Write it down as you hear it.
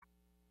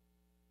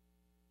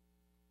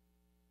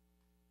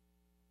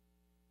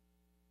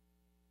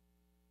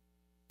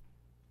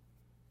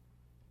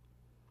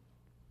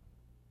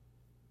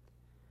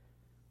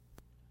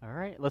All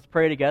right, let's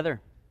pray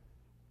together.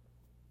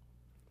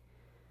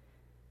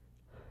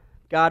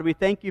 God, we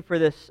thank you for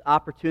this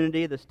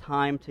opportunity, this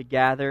time to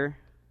gather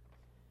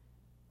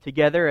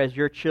together as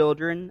your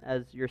children,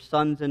 as your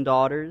sons and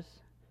daughters,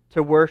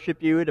 to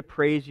worship you, to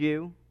praise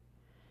you.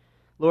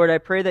 Lord, I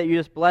pray that you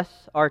just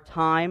bless our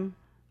time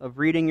of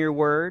reading your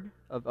word,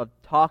 of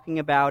talking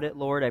about it,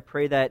 Lord. I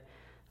pray that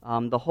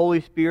the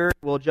Holy Spirit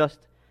will just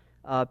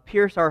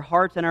pierce our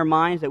hearts and our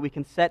minds, that we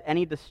can set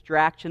any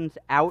distractions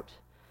out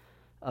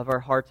of our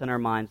hearts and our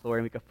minds, Lord,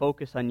 and we can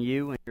focus on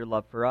you and your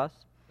love for us.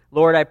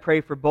 Lord, I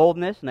pray for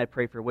boldness and I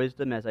pray for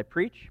wisdom as I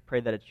preach. Pray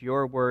that it's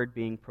your word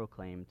being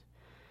proclaimed.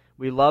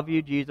 We love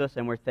you, Jesus,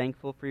 and we're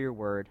thankful for your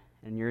word.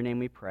 In your name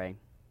we pray.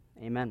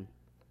 Amen.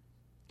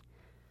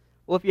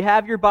 Well, if you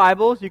have your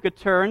Bibles, you could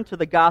turn to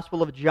the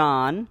Gospel of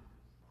John.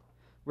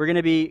 We're going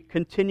to be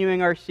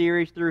continuing our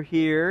series through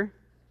here.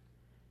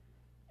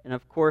 And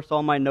of course,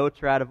 all my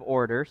notes are out of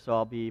order, so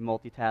I'll be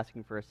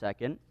multitasking for a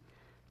second.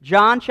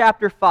 John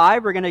chapter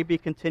 5, we're going to be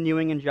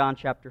continuing in John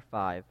chapter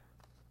 5.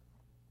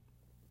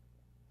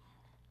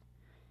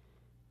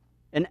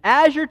 And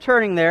as you're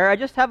turning there, I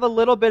just have a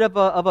little bit of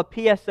a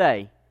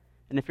PSA.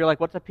 And if you're like,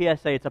 what's a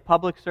PSA? It's a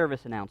public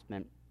service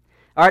announcement.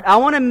 All right, I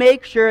want to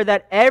make sure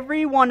that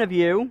every one of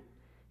you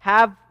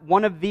have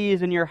one of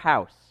these in your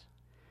house.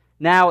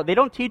 Now, they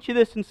don't teach you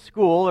this in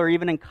school or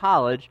even in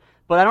college,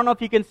 but I don't know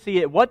if you can see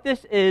it. What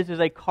this is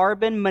a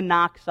carbon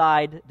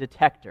monoxide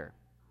detector.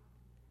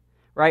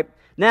 Right?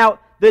 Now,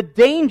 the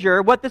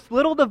danger, what this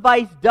little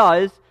device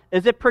does,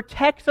 is it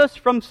protects us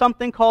from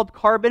something called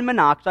carbon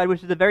monoxide,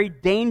 which is a very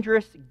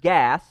dangerous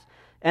gas,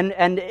 and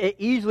it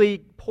easily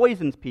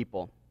poisons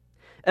people.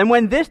 And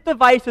when this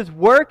device is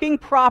working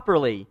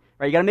properly,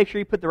 right, you got to make sure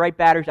you put the right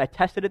batteries. I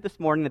tested it this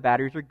morning. The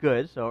batteries are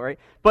good, so right.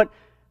 But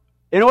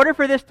in order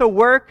for this to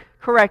work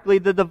correctly,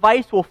 the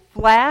device will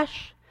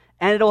flash,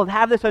 and it'll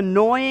have this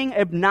annoying,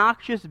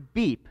 obnoxious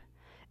beep.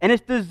 And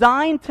it's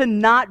designed to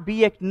not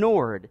be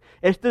ignored.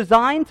 It's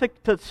designed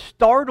to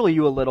startle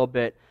you a little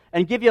bit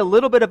and give you a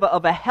little bit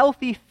of a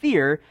healthy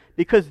fear,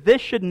 because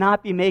this should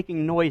not be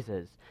making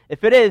noises.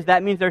 If it is,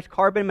 that means there's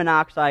carbon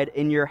monoxide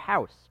in your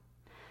house.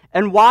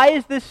 And why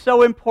is this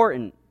so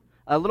important?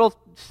 A little,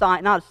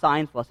 not a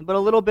science lesson, but a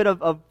little bit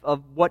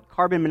of what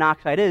carbon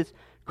monoxide is.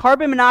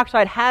 Carbon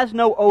monoxide has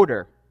no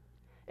odor.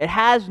 It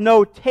has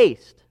no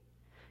taste.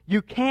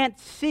 You can't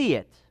see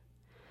it.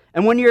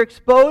 And when you're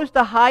exposed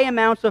to high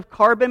amounts of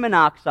carbon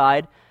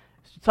monoxide,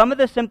 some of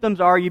the symptoms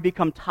are you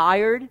become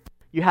tired,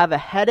 you have a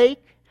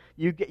headache,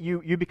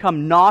 you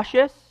become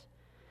nauseous.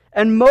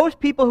 And most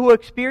people who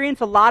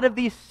experience a lot of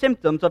these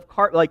symptoms of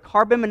like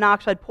carbon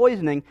monoxide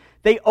poisoning,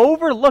 they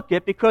overlook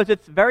it because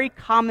it's very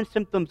common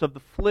symptoms of the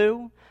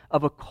flu,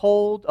 of a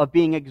cold, of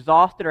being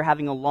exhausted or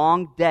having a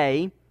long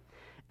day.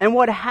 And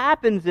what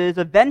happens is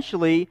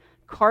eventually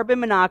carbon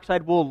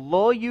monoxide will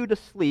lull you to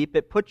sleep.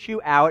 It puts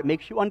you out, it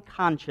makes you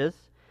unconscious.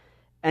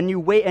 And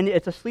you wait, and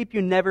it's a sleep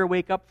you never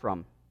wake up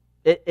from.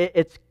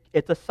 It's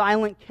a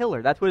silent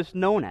killer. That's what it's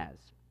known as.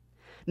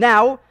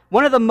 Now,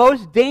 one of the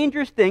most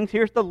dangerous things,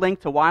 here's the link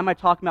to why am I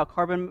talking about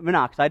carbon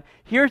monoxide.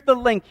 Here's the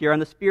link here on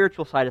the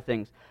spiritual side of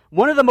things.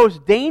 One of the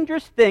most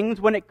dangerous things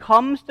when it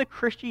comes to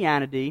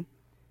Christianity,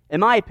 in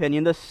my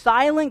opinion, the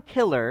silent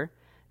killer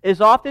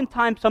is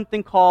oftentimes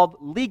something called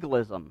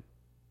legalism.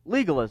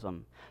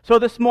 Legalism. So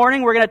this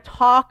morning we're going to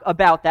talk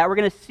about that. We're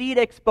going to see it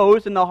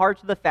exposed in the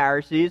hearts of the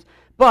Pharisees.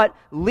 But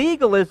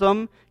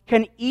legalism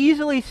can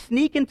easily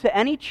sneak into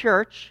any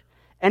church,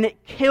 and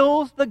it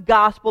kills the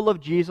gospel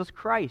of Jesus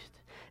Christ.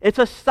 It's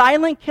a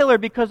silent killer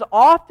because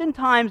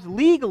oftentimes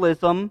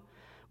legalism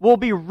will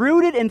be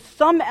rooted in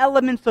some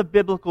elements of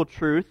biblical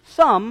truth,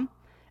 and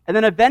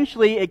then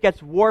eventually it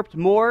gets warped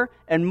more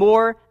and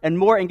more and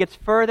more and gets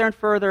further and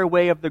further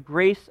away of the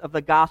grace of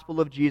the gospel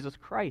of Jesus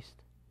Christ.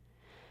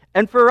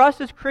 And for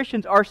us as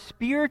Christians, our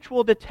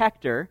spiritual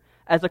detector,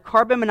 as a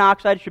carbon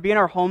monoxide should be in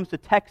our homes to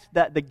detect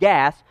the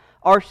gas,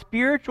 our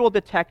spiritual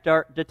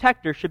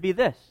detector should be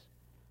this: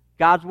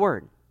 God's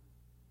Word.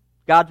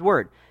 God's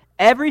Word.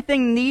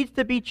 Everything needs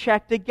to be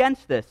checked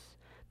against this.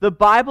 The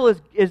Bible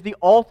is the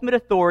ultimate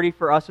authority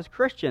for us as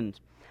Christians.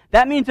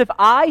 That means if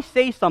I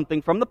say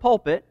something from the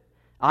pulpit,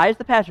 I as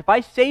the pastor, if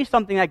I say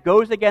something that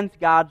goes against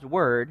God's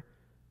Word,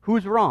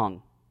 who's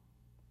wrong?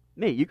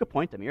 Me. You could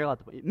point to me. You're allowed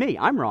to point. Me.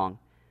 I'm wrong.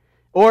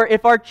 Or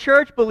if our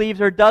church believes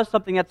or does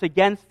something that's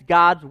against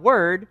God's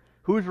Word,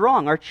 who's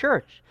wrong? Our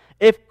church.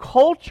 If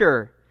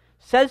culture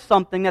says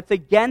something that's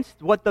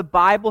against what the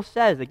Bible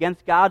says,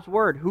 against God's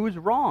Word, who's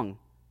wrong?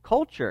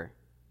 Culture.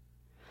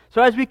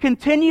 So as we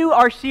continue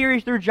our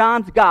series through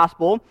John's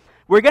Gospel,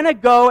 we're going to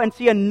go and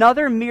see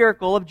another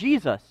miracle of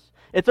Jesus.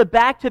 It's a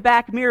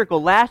back-to-back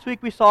miracle. Last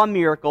week we saw a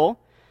miracle.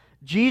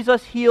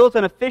 Jesus heals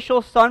an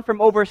official's son from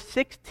over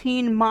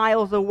 16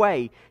 miles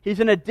away. He's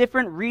in a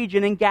different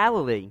region in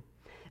Galilee.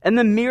 And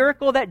the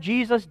miracle that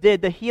Jesus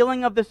did, the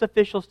healing of this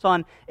official's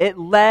son, it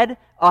led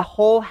a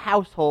whole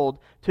household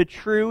to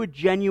true,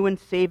 genuine,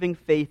 saving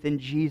faith in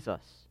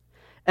Jesus.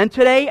 And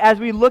today, as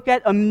we look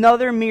at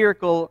another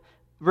miracle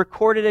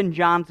recorded in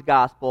John's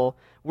Gospel,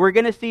 we're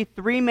going to see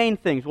three main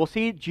things. We'll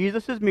see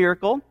Jesus'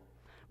 miracle,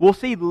 we'll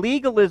see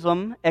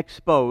legalism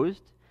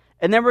exposed,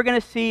 and then we're going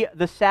to see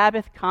the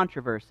Sabbath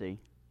controversy.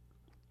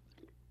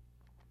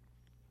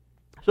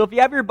 So if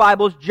you have your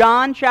Bibles,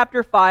 John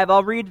chapter 5,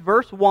 I'll read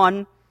verse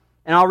 1,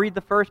 and I'll read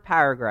the first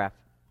paragraph.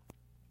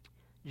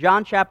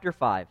 John chapter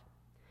 5.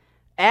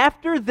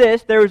 After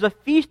this, there was a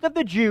feast of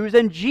the Jews,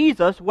 and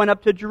Jesus went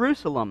up to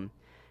Jerusalem.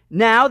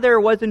 Now there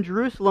was in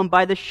Jerusalem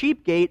by the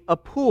sheep gate a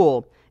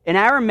pool, in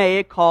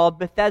Aramaic called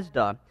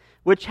Bethesda,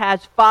 which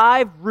has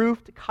 5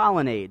 roofed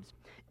colonnades.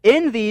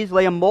 In these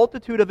lay a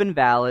multitude of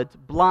invalids,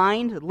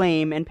 blind,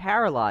 lame, and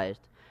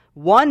paralyzed.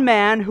 One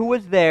man who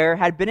was there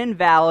had been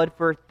invalid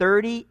for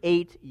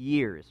 38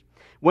 years.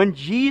 When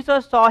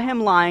Jesus saw him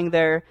lying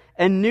there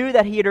and knew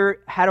that he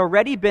had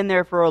already been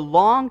there for a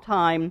long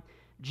time,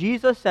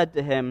 Jesus said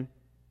to him,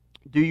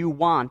 "Do you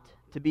want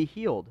to be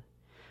healed?"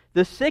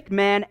 The sick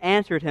man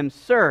answered him,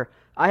 "Sir,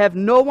 I have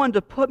no one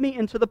to put me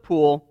into the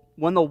pool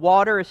when the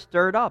water is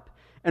stirred up,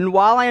 and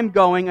while I am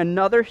going,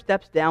 another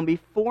steps down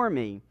before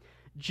me."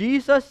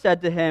 Jesus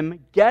said to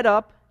him, "Get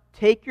up,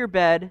 take your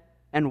bed,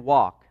 and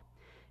walk."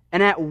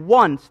 And at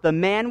once the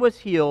man was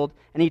healed,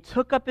 and he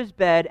took up his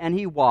bed and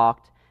he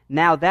walked.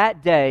 Now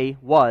that day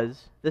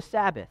was the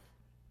Sabbath.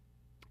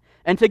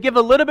 And to give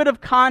a little bit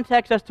of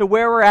context as to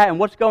where we're at and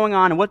what's going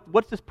on and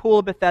what's this pool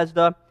of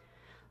Bethesda,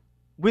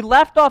 we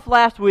left off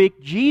last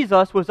week,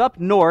 Jesus was up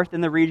north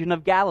in the region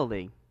of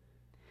Galilee.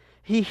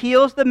 He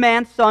heals the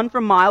man's son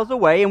from miles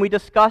away, and we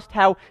discussed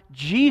how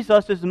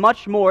Jesus is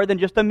much more than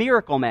just a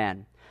miracle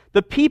man.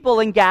 The people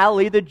in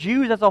Galilee, the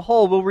Jews as a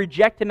whole, will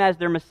reject him as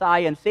their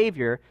Messiah and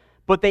Savior,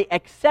 but they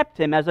accept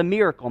him as a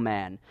miracle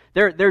man.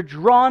 They're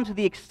drawn to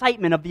the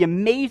excitement of the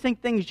amazing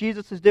things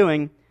Jesus is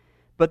doing,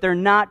 but they're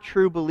not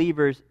true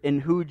believers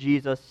in who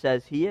Jesus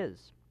says he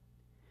is.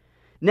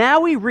 Now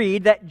we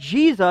read that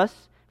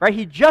Jesus, right,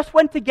 he just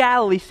went to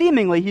Galilee,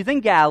 seemingly he's in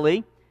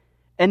Galilee,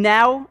 and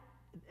now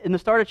in the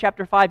start of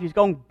chapter 5, he's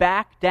going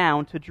back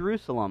down to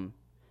Jerusalem,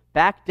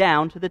 back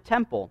down to the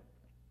temple.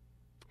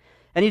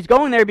 And he's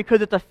going there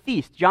because it's a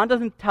feast. John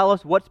doesn't tell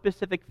us what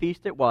specific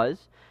feast it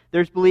was.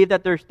 There's believed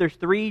that there's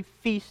 3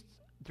 feasts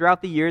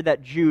throughout the year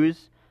that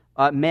Jews,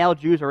 male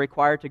Jews, are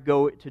required to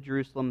go to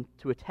Jerusalem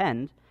to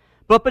attend.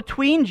 But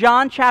between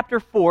John chapter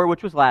 4,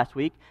 which was last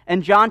week,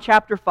 and John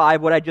chapter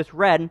 5, what I just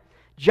read,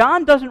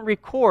 John doesn't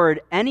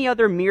record any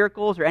other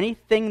miracles or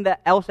anything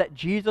else that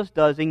Jesus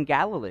does in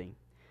Galilee.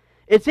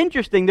 It's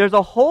interesting, there's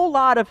a whole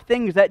lot of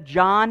things that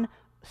John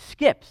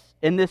skips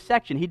in this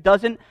section. He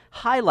doesn't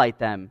highlight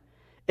them.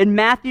 In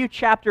Matthew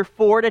chapter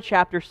 4 to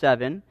chapter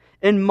 7,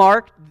 in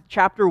Mark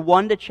chapter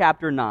 1 to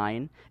chapter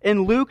 9,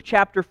 in Luke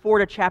chapter 4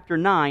 to chapter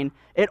 9,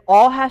 it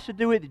all has to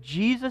do with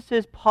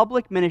Jesus'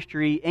 public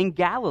ministry in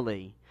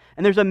Galilee.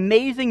 And there's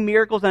amazing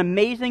miracles and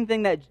amazing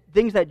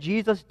things that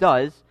Jesus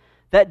does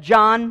that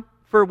John,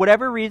 for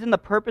whatever reason, the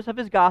purpose of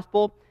his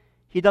gospel,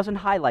 he doesn't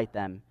highlight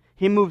them.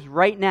 He moves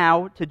right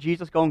now to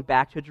Jesus going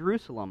back to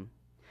Jerusalem.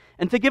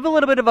 And to give a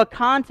little bit of a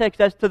context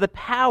as to the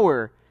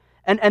power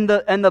and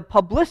the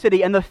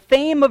publicity and the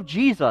fame of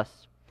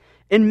Jesus,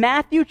 in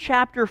Matthew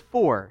chapter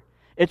 4,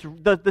 it's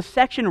the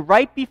section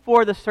right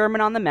before the Sermon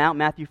on the Mount,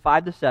 Matthew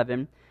 5 to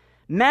 7.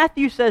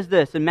 Matthew says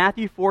this in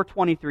Matthew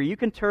 4:23. You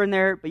can turn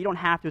there, but you don't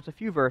have to. It's a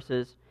few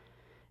verses.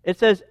 It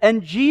says,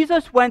 "And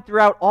Jesus went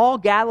throughout all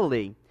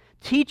Galilee,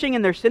 teaching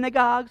in their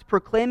synagogues,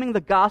 proclaiming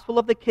the gospel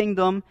of the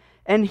kingdom,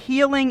 and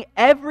healing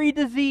every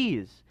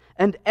disease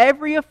and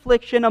every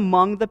affliction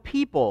among the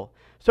people.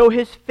 So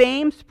his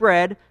fame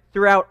spread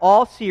throughout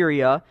all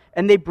Syria,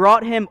 and they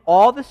brought him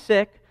all the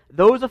sick,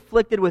 those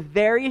afflicted with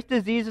various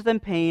diseases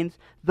and pains,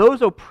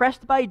 those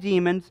oppressed by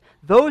demons,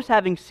 those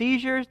having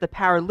seizures, the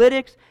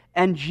paralytics,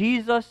 and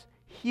Jesus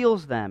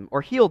healed them.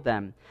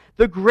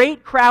 The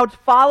great crowds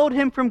followed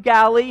him from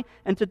Galilee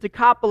and to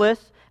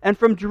Decapolis, and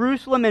from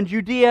Jerusalem and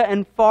Judea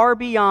and far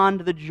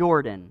beyond the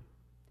Jordan."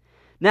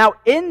 Now,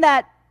 in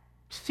that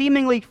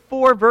seemingly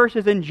 4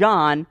 verses in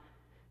John,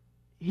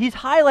 he's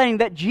highlighting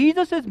that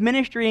Jesus'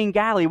 ministry in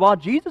Galilee, while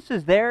Jesus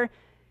is there,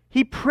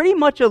 he pretty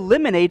much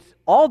eliminates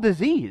all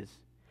disease.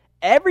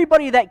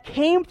 Everybody that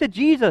came to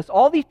Jesus,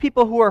 all these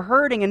people who are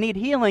hurting and need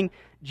healing,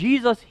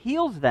 Jesus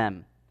heals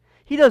them.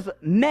 He does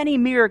many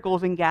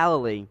miracles in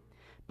Galilee.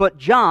 But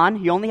John,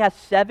 he only has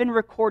 7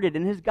 recorded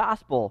in his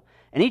gospel.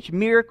 And each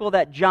miracle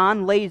that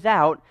John lays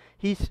out,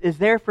 he is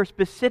there for a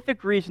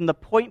specific reason to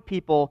point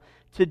people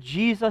to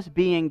Jesus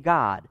being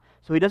God.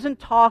 So he doesn't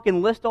talk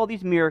and list all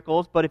these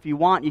miracles, but if you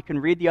want, you can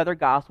read the other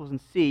gospels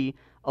and see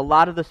a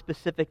lot of the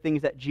specific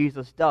things that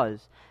Jesus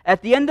does.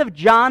 At the end of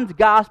John's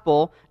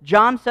gospel,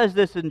 John says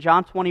this in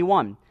John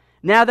 21.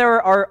 "Now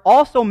there are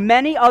also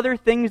many other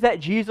things that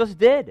Jesus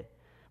did.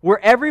 Were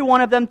every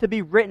one of them to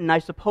be written, I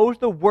suppose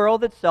the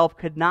world itself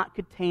could not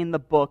contain the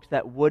books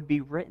that would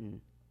be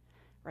written."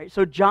 Right?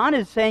 So John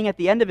is saying at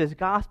the end of his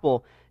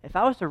gospel, if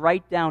I was to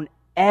write down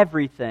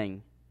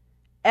everything,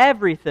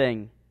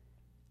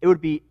 it would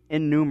be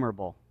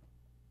innumerable.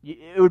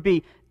 It would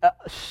be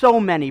so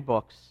many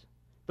books.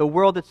 The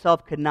world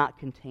itself could not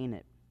contain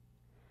it.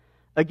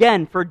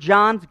 Again, for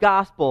John's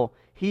gospel,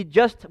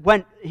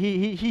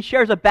 he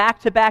shares a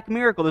back-to-back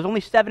miracle. There's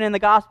only 7 in the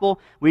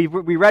gospel. We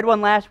read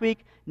one last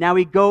week. Now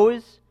he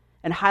goes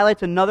and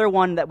highlights another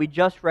one that we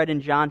just read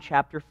in John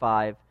chapter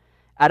 5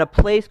 at a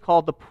place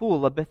called the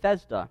Pool of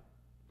Bethesda.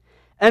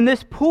 And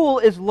this pool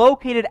is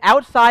located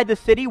outside the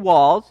city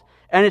walls,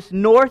 and it's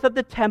north of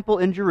the temple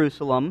in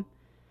Jerusalem.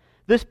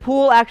 This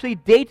pool actually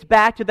dates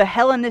back to the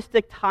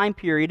Hellenistic time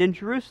period in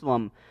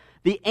Jerusalem.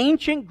 The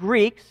ancient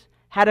Greeks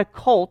had a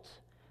cult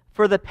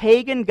for the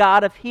pagan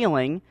god of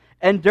healing,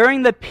 and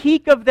during the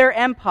peak of their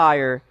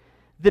empire,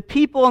 the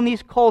people in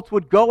these cults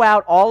would go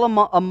out all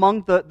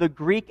among the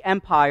Greek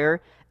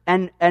empire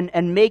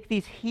and make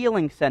these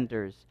healing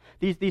centers,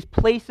 these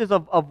places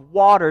of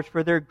waters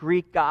for their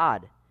Greek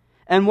god.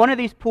 And one of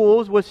these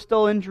pools was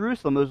still in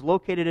Jerusalem. It was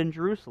located in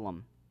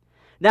Jerusalem.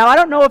 Now, I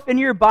don't know if in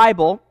your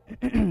Bible,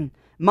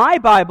 my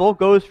Bible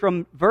goes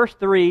from verse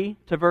 3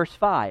 to verse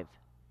 5.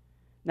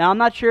 Now, I'm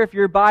not sure if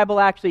your Bible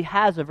actually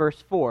has a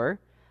verse 4.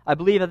 I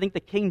think the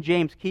King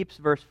James keeps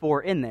verse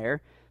 4 in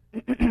there.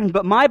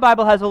 But my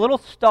Bible has a little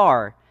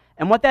star.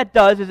 And what that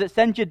does is it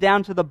sends you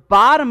down to the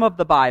bottom of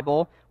the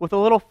Bible with a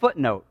little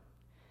footnote.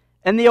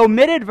 And the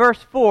omitted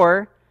verse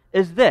 4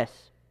 is this.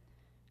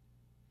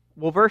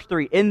 Well, verse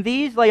 3, in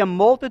these lay a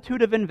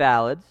multitude of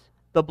invalids,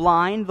 the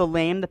blind, the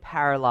lame, the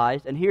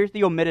paralyzed, and here's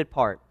the omitted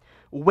part,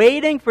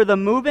 waiting for the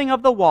moving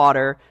of the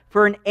water,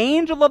 for an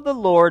angel of the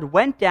Lord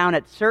went down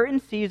at certain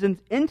seasons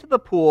into the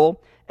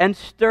pool and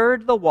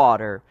stirred the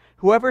water.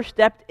 Whoever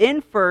stepped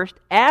in first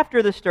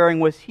after the stirring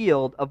was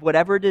healed of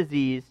whatever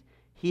disease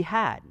he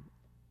had.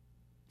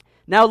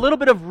 Now, a little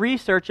bit of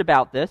research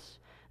about this.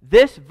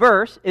 This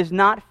verse is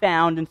not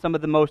found in some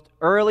of the most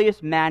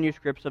earliest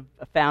manuscripts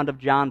found of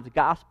John's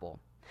Gospel.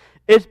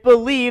 It's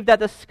believed that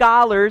the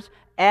scholars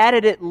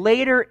added it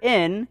later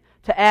in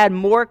to add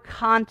more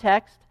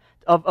context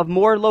of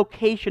more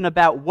location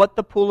about what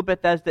the Pool of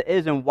Bethesda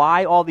is and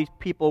why all these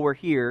people were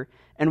here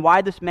and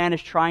why this man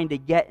is trying to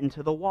get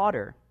into the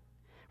water.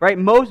 Right?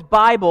 Most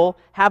Bible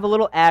have a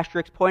little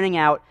asterisk pointing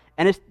out,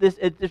 and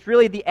it's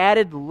really the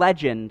added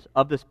legend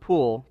of this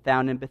pool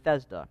found in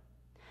Bethesda.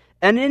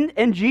 And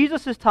in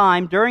Jesus'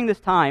 time, during this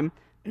time,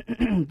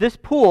 this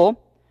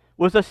pool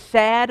was a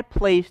sad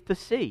place to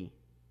see.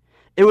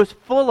 It was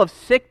full of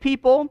sick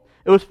people.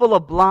 It was full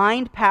of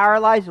blind,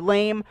 paralyzed,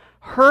 lame,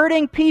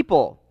 hurting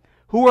people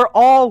who were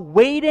all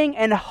waiting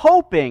and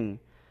hoping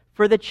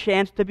for the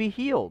chance to be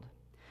healed.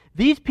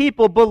 These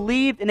people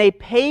believed in a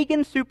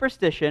pagan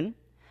superstition,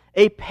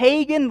 a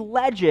pagan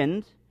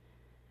legend,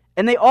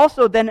 and they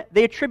also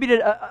they attributed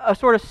a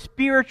sort of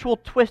spiritual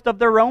twist of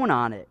their own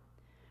on it.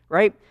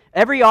 Right?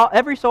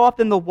 Every so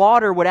often the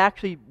water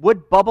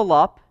would bubble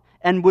up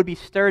and would be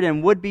stirred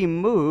and would be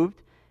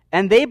moved.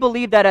 And they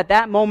believed that at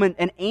that moment,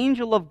 an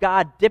angel of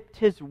God dipped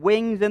his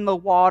wings in the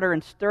water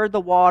and stirred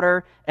the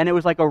water, and it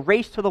was like a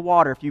race to the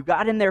water. If you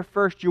got in there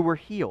first, you were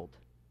healed.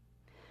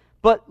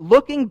 But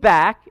looking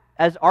back,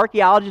 as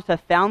archaeologists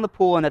have found the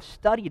pool and have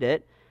studied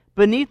it,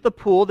 beneath the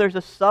pool there's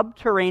a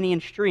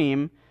subterranean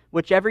stream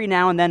which every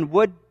now and then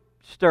would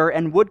stir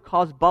and would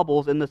cause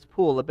bubbles in this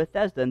pool of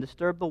Bethesda and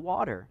disturb the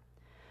water.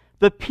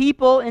 The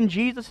people in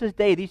Jesus'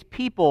 day, these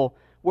people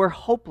were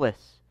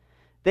hopeless.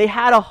 They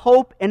had a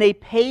hope in a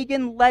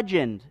pagan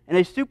legend, in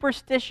a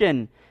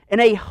superstition,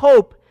 in a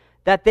hope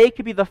that they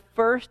could be the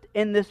first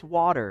in this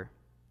water.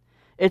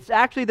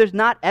 There's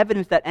not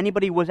evidence that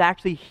anybody was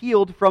actually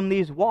healed from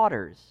these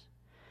waters.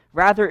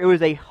 Rather, it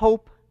was a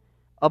hope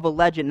of a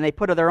legend, and they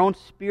put their own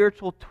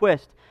spiritual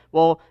twist.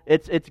 Well,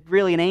 it's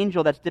really an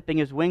angel that's dipping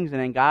his wings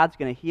in, and God's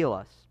going to heal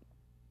us.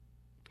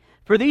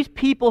 For these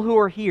people who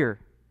are here,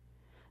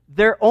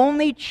 their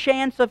only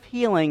chance of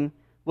healing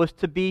was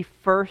to be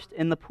first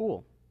in the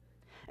pool.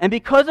 And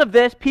because of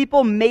this,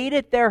 people made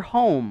it their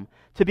home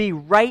to be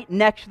right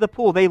next to the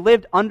pool. They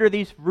lived under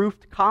these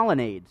roofed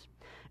colonnades.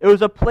 It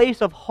was a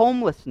place of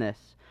homelessness,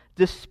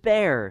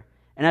 despair,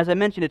 and as I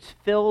mentioned, it's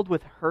filled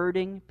with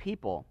hurting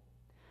people.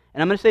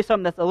 And I'm going to say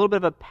something that's a little bit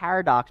of a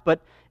paradox, but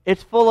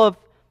it's full of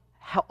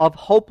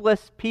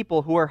hopeless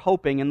people who are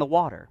hoping in the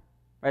water.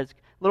 Right? It's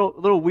a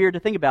little weird to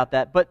think about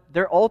that, but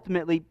they're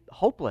ultimately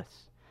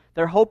hopeless.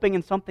 They're hoping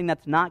in something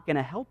that's not going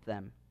to help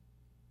them.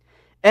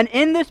 And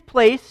in this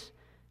place,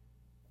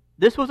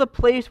 this was a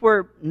place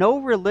where no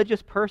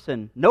religious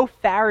person, no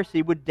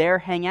Pharisee would dare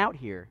hang out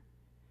here.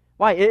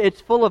 Why?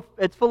 It's full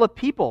of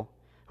people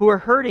who are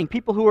hurting,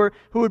 people who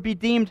would be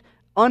deemed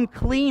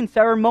unclean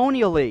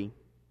ceremonially.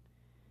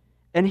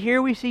 And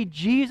here we see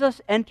Jesus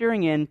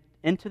entering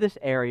into this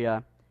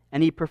area,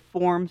 and he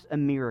performs a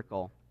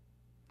miracle.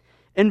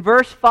 In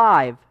verse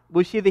 5,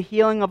 we see the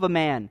healing of a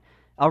man.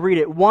 I'll read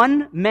it.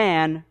 One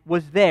man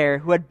was there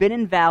who had been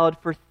invalid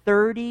for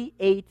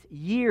 38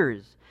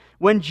 years.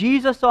 When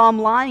Jesus saw him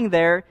lying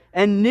there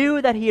and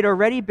knew that he had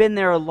already been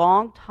there a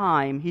long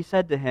time, he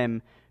said to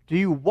him, "Do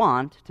you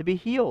want to be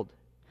healed?"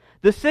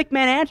 The sick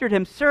man answered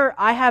him, "Sir,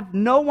 I have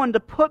no one to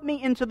put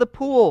me into the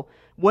pool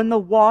when the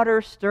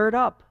water stirred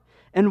up.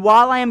 And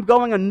while I am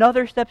going,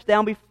 another steps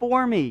down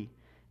before me."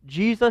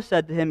 Jesus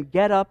said to him,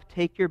 "Get up,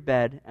 take your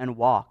bed, and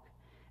walk."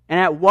 And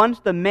at once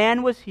the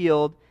man was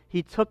healed.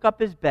 he took up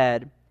his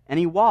bed and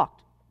he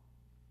walked.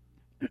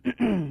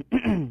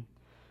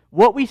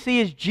 What we see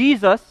is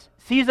Jesus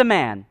sees a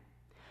man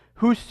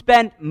who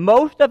spent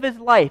most of his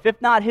life,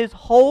 if not his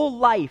whole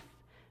life,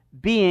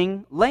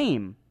 being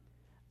lame,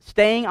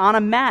 staying on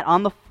a mat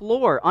on the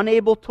floor,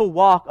 unable to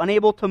walk,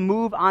 unable to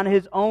move on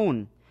his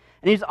own.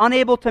 And he's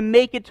unable to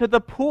make it to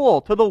the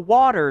pool, to the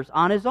waters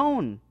on his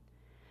own.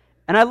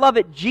 And I love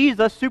it.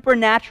 Jesus,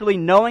 supernaturally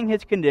knowing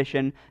his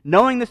condition,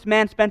 knowing this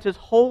man spent his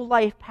whole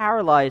life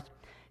paralyzed,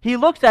 he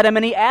looks at him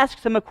and he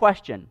asks him a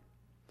question.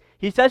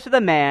 He says to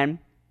the man,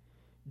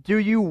 "Do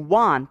you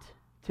want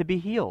to be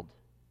healed?"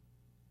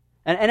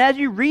 And as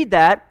you read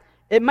that,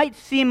 it might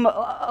seem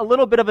a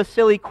little bit of a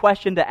silly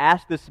question to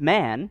ask this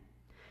man.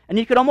 And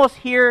you could almost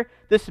hear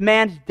this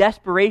man's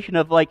desperation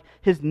of like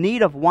his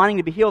need of wanting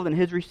to be healed in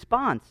his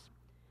response.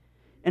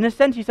 In a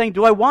sense, he's saying,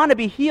 do I want to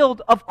be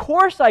healed? Of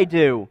course I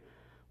do.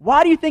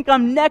 Why do you think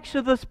I'm next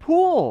to this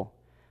pool?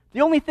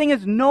 The only thing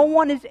is no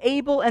one is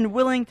able and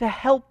willing to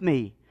help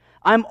me.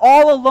 I'm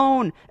all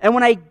alone, and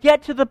when I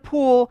get to the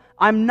pool,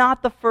 I'm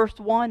not the first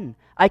one.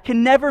 I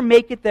can never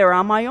make it there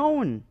on my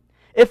own.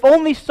 If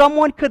only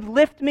someone could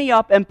lift me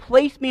up and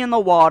place me in the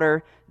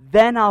water,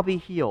 then I'll be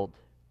healed.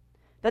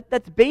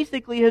 That's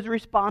basically his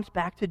response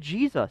back to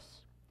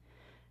Jesus.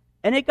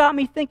 And it got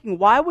me thinking,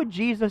 why would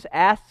Jesus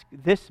ask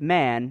this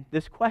man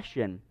this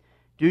question?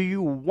 Do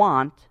you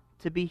want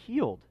to be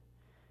healed?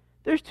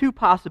 There's two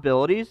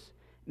possibilities.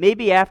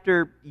 Maybe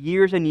after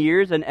years and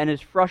years and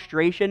his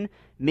frustration,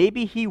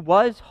 maybe he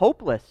was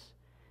hopeless.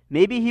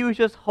 Maybe he was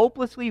just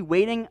hopelessly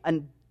waiting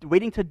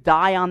to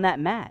die on that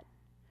mat.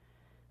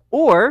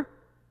 Or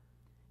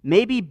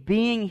maybe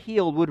being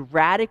healed would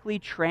radically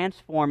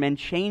transform and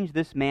change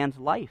this man's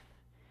life.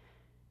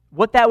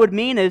 What that would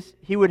mean is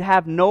he would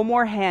have no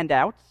more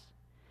handouts.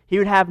 He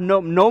would have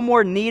no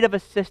more need of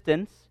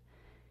assistance.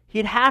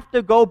 He'd have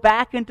to go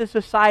back into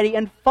society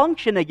and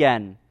function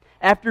again.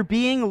 After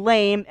being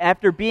lame,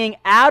 after being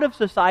out of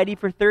society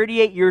for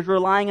 38 years,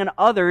 relying on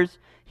others,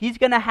 he's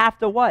going to have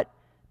to what?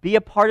 Be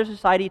a part of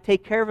society,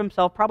 take care of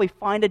himself, probably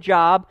find a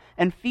job,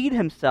 and feed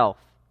himself.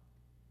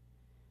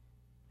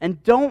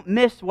 And don't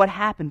miss what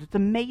happens. It's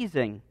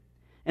amazing.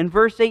 In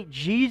verse 8,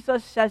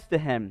 Jesus says to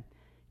him,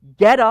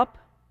 "Get up,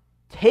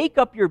 take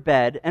up your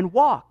bed, and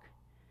walk."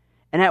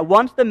 And at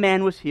once the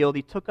man was healed.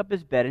 He took up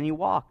his bed and he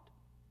walked.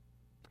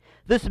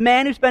 This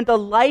man who spent a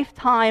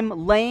lifetime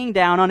laying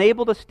down,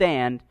 unable to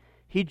stand,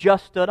 he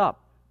just stood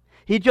up.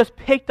 He just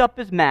picked up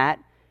his mat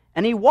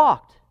and he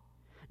walked.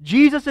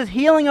 Jesus'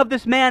 healing of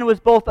this man was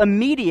both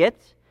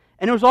immediate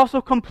and it was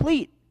also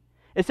complete.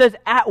 It says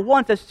at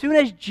once, as soon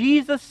as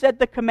Jesus said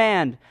the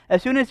command,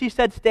 as soon as he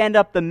said stand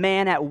up, the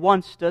man at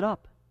once stood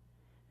up.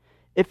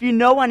 If you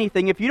know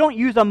anything, if you don't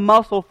use a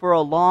muscle for a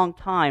long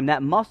time,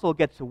 that muscle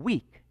gets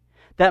weak.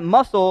 That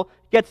muscle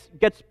gets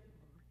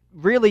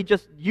really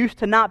just used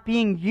to not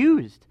being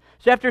used.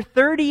 So after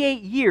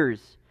 38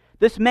 years,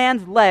 this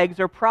man's legs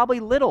are probably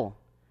little.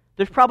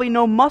 There's probably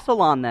no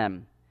muscle on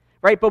them,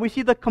 right? But we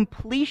see the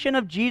completion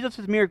of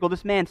Jesus' miracle.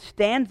 This man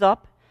stands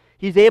up.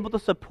 He's able to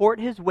support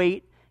his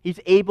weight. He's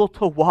able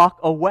to walk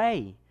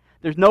away.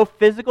 There's no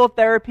physical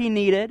therapy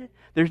needed.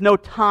 There's no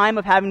time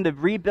of having to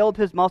rebuild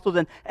his muscles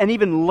and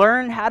even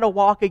learn how to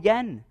walk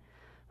again.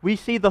 We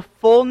see the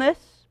fullness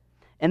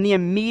and the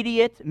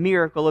immediate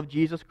miracle of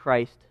Jesus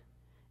Christ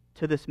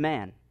to this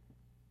man.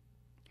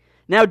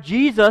 Now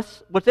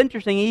Jesus, what's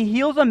interesting, he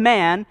heals a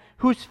man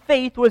whose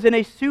faith was in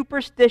a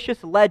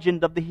superstitious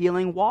legend of the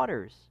healing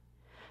waters.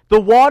 The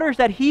waters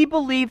that he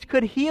believed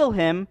could heal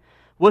him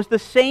was the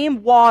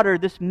same water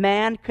this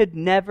man could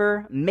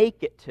never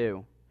make it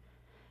to.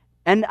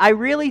 And I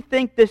really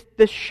think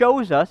this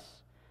shows us,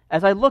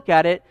 as I look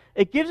at it,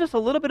 it gives us a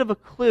little bit of a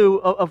clue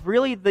of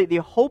really the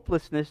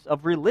hopelessness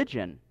of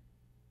religion.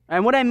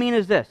 And what I mean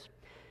is this.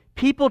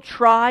 People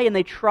try and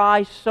they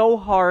try so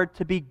hard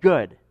to be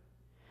good.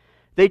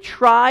 They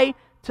try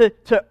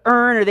to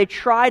earn or they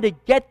try to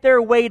get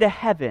their way to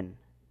heaven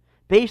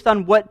based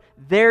on what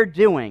they're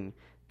doing.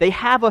 They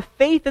have a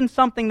faith in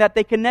something that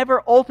they can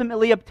never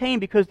ultimately obtain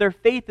because their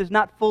faith is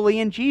not fully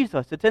in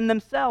Jesus. It's in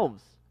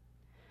themselves.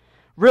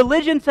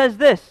 Religion says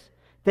this,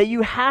 that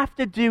you have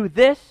to do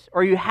this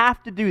or you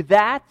have to do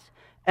that,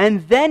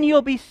 and then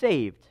you'll be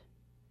saved.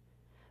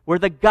 Where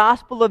the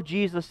gospel of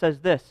Jesus says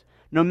this,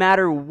 no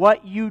matter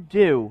what you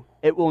do,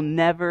 it will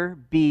never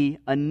be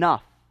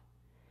enough.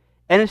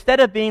 And instead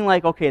of being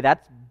like, okay,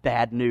 that's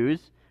bad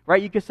news,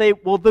 right? You could say,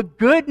 well, the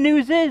good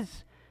news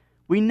is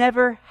we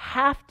never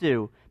have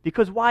to.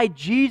 Because why?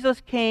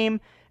 Jesus came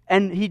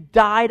and he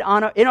died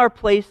in our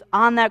place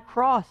on that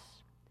cross.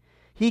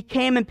 He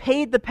came and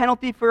paid the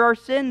penalty for our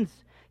sins.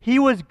 He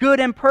was good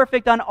and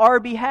perfect on our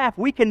behalf.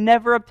 We can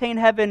never obtain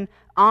heaven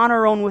on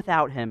our own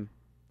without him.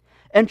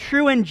 And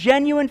true and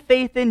genuine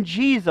faith in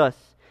Jesus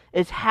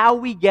is how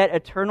we get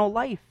eternal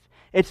life.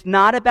 It's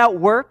not about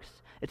works.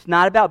 It's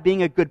not about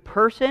being a good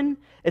person.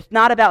 It's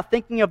not about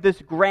thinking of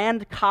this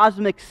grand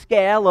cosmic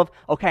scale of,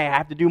 okay, I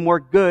have to do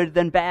more good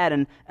than bad,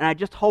 and I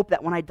just hope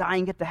that when I die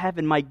and get to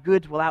heaven, my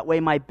goods will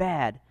outweigh my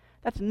bad.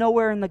 That's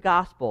nowhere in the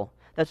gospel.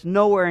 that's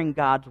nowhere in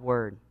God's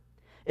Word.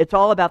 It's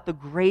all about the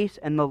grace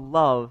and the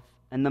love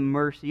and the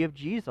mercy of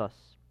Jesus.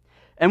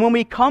 And when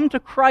we come to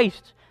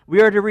Christ,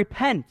 we are to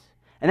repent.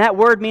 And that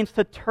word means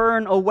to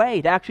turn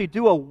away, to actually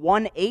do a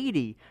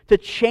 180, to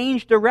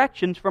change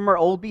directions from our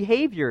old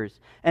behaviors,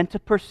 and to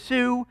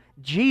pursue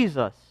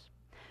Jesus.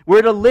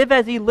 We're to live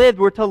as he lived.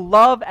 We're to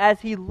love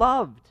as he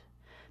loved.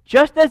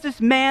 Just as this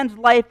man's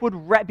life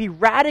would be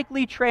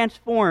radically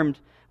transformed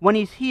when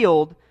he's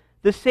healed,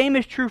 the same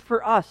is true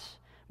for us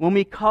when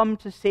we come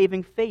to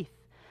saving faith.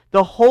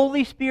 The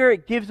Holy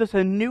Spirit gives us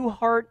a new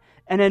heart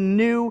and a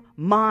new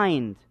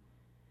mind.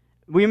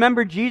 We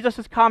remember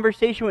Jesus'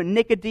 conversation with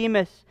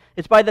Nicodemus.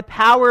 It's by the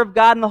power of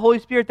God and the Holy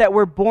Spirit that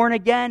we're born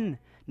again,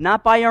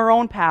 not by our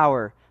own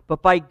power,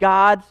 but by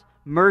God's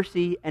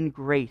mercy and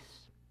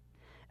grace.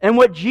 And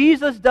what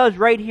Jesus does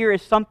right here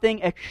is something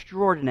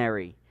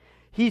extraordinary.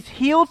 He's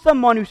healed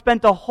someone who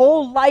spent a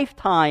whole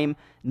lifetime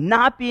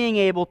not being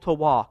able to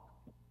walk.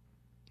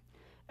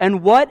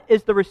 And what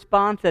is the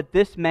response that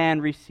this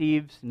man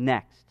receives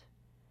next?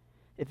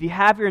 If you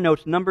have your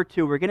notes, number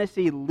 2, we're going to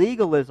see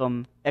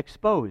legalism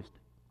exposed.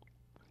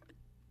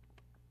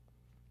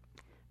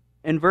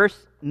 In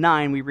verse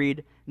 9, we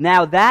read,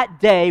 "Now that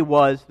day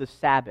was the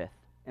Sabbath."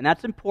 And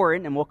that's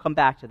important, and we'll come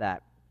back to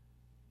that.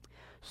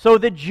 "So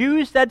the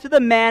Jews said to the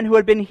man who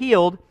had been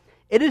healed,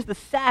 'It is the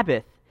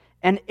Sabbath,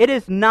 and it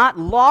is not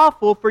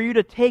lawful for you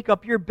to take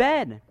up your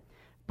bed.'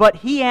 But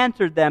he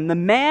answered them, 'The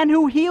man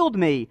who healed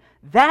me,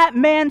 that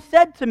man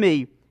said to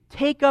me,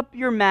 take up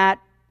your bed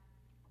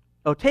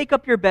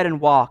and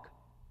walk.'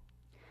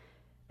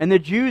 And the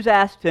Jews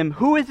asked him,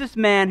 'Who is this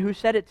man who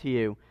said it to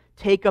you?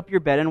 Take up your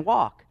bed and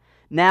walk.'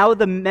 Now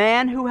the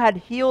man who had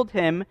been healed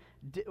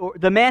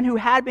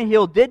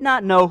did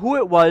not know who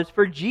it was,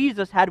 for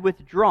Jesus had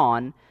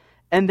withdrawn,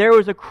 and there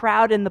was a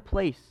crowd in the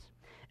place.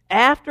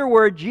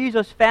 Afterward,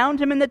 Jesus found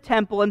him in the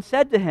temple and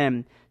said to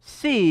him,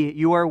 'See,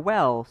 you are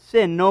well.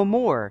 Sin no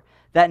more,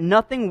 that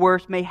nothing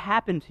worse may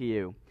happen to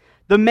you.'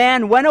 The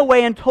man went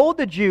away and told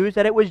the Jews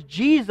that it was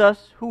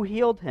Jesus who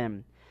healed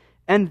him.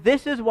 And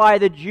this is why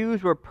the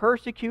Jews were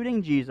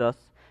persecuting Jesus,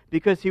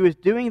 because he was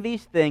doing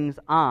these things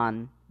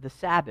on the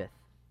Sabbath."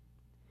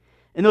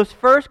 In those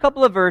first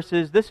couple of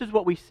verses, this is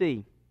what we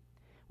see.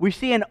 We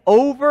see an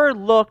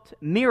overlooked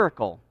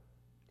miracle.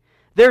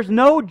 There's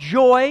no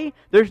joy,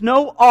 there's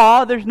no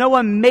awe, there's no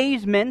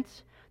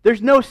amazement,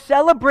 there's no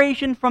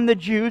celebration from the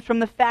Jews, from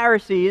the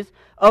Pharisees,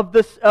 of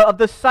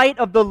the sight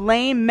of the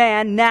lame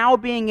man now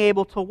being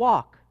able to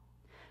walk.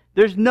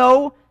 There's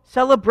no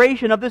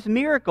celebration of this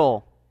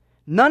miracle.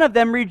 None of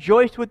them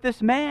rejoiced with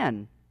this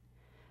man.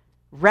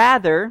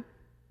 Rather,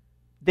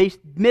 they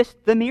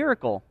missed the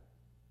miracle.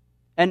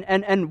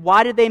 And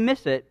why did they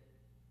miss it?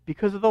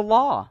 Because of the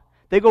law.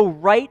 They go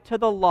right to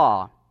the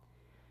law.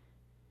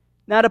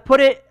 Now, to put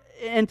it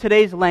in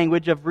today's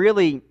language of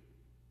really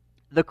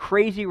the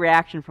crazy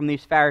reaction from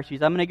these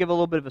Pharisees, I'm going to give a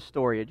little bit of a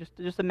story.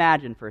 Just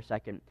imagine for a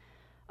second.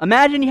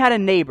 Imagine you had a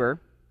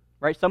neighbor,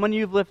 right? Someone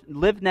you've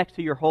lived next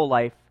to your whole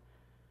life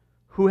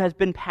who has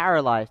been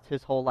paralyzed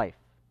his whole life,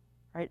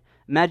 right?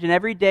 Imagine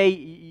every day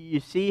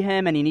you see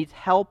him and he needs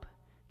help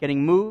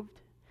getting moved.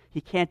 He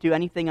can't do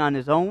anything on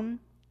his own.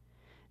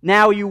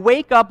 Now you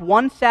wake up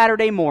one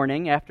Saturday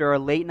morning after a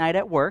late night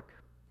at work,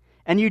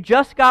 and you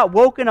just got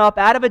woken up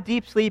out of a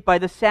deep sleep by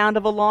the sound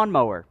of a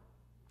lawnmower.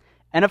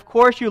 And of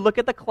course you look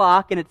at the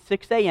clock and it's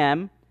 6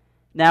 a.m.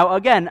 Now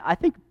again, I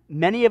think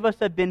many of us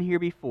have been here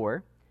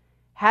before.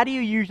 How do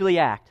you usually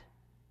act?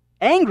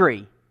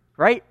 Angry,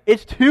 right?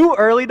 It's too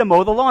early to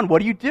mow the lawn.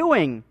 What are you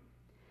doing?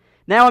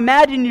 Now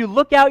imagine you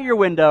look out your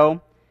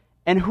window,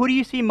 and who do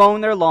you see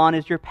mowing their lawn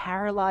is your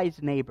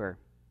paralyzed neighbor.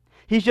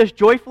 He's just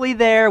joyfully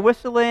there,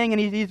 whistling,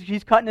 and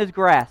he's cutting his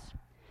grass.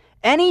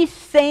 Any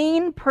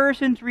sane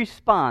person's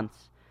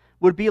response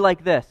would be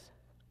like this.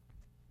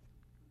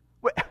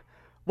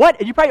 What?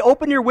 And you probably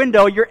open your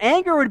window, your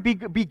anger would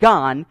be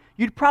gone.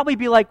 You'd probably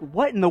be like,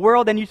 what in the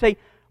world? And you say,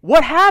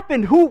 what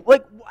happened?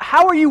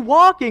 How are you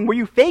walking? Were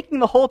you faking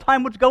the whole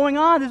time what's going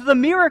on? This is a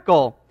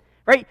miracle,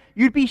 right?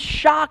 You'd be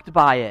shocked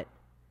by it.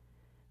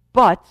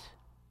 But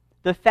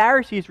the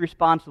Pharisees'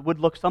 response would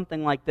look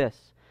something like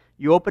this.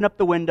 You open up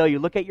the window, you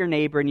look at your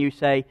neighbor, and you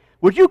say,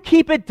 would you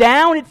keep it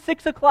down? It's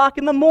 6 o'clock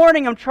in the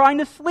morning. I'm trying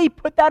to sleep.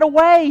 Put that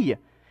away.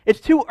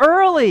 It's too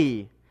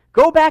early.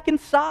 Go back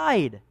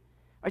inside.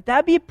 Right?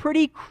 That'd be a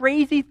pretty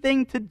crazy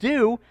thing to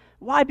do.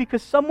 Why?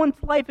 Because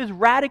someone's life is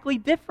radically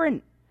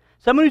different.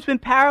 Someone who's been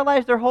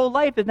paralyzed their whole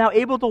life is now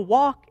able to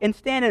walk and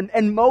stand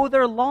and mow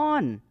their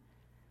lawn.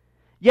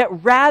 Yet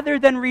rather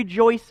than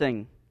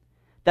rejoicing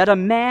that a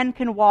man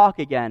can walk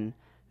again,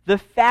 the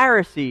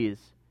Pharisees,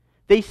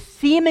 they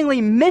seemingly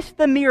miss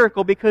the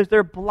miracle because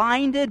they're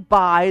blinded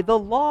by the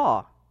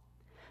law.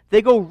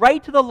 They go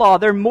right to the law.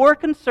 They're more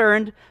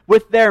concerned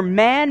with their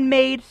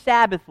man-made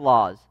Sabbath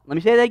laws. Let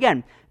me say that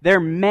again. Their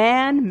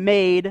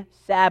man-made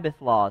Sabbath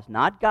laws,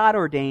 not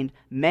God-ordained,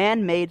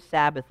 man-made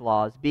Sabbath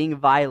laws being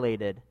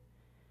violated,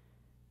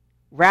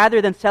 rather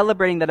than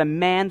celebrating that a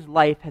man's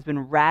life has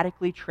been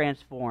radically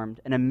transformed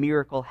and a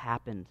miracle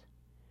happened.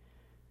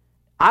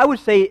 I would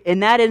say in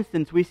that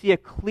instance we see a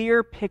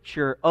clear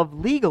picture of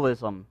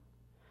legalism,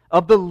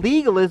 of the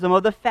legalism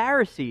of the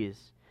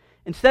Pharisees.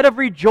 Instead of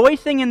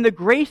rejoicing in the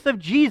grace of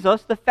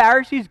Jesus, the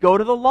Pharisees go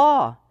to the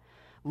law.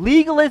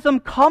 Legalism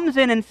comes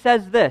in and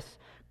says this: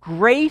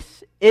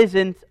 grace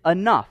isn't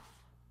enough.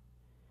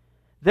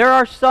 There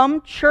are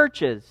some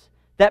churches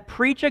that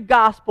preach a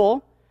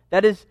gospel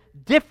that is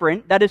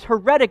different, that is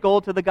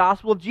heretical to the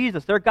gospel of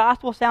Jesus. Their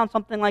gospel sounds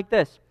something like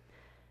this: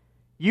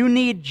 you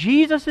need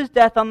Jesus'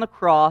 death on the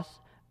cross,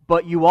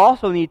 but you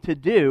also need to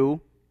do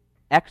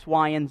X,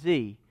 Y, and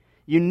Z.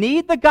 You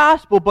need the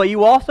gospel, but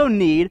you also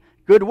need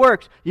good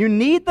works. You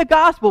need the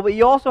gospel, but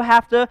you also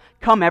have to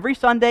come every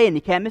Sunday, and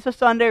you can't miss a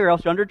Sunday, or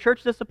else you're under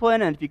church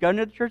discipline, and if you go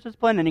into the church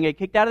discipline, then you get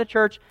kicked out of the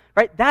church,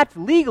 right? That's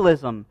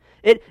legalism.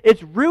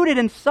 It's rooted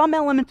in some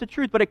elements of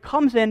truth, but it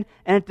comes in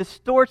and it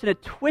distorts and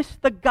it twists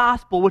the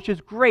gospel, which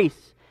is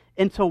grace,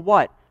 into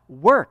what?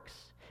 Works.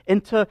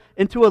 Into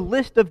a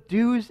list of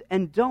do's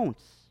and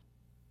don'ts.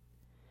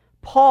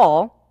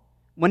 Paul,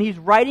 when he's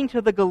writing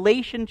to the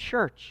Galatian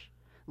church,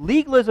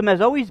 legalism has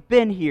always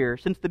been here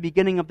since the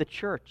beginning of the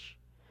church.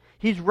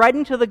 He's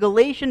writing to the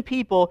Galatian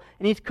people,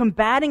 and he's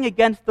combating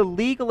against the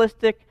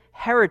legalistic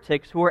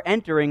heretics who are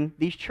entering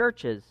these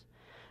churches.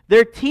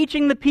 They're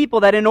teaching the people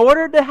that in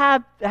order to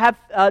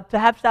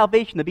have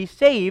salvation, to be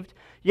saved,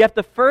 you have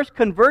to first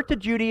convert to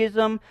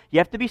Judaism, you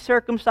have to be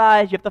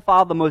circumcised, you have to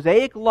follow the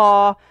Mosaic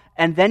law,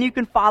 and then you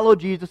can follow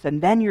Jesus,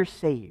 and then you're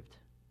saved.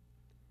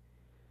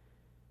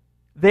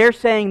 They're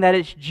saying that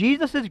it's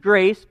Jesus'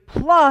 grace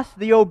plus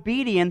the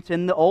obedience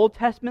in the Old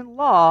Testament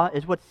law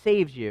is what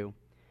saves you.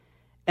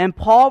 And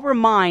Paul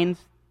reminds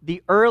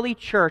the early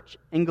church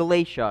in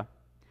Galatia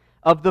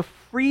of the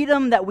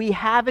freedom that we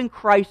have in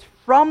Christ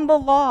from the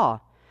law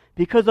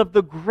because of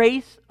the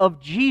grace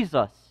of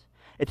Jesus.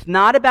 It's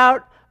not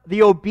about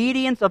the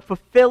obedience of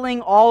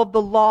fulfilling all of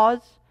the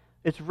laws.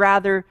 It's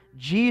rather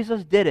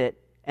Jesus did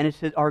it, and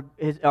it's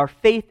our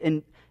faith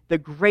in the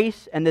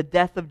grace and the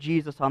death of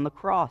Jesus on the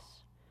cross.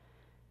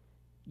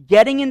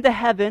 Getting into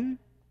heaven,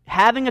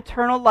 having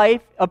eternal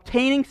life,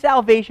 obtaining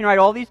salvation, right?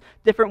 All these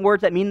different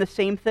words that mean the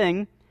same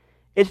thing.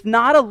 It's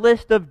not a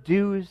list of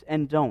do's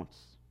and don'ts.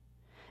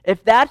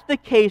 If that's the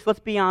case, let's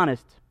be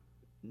honest,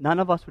 none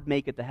of us would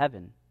make it to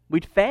heaven.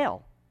 We'd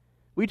fail.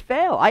 We'd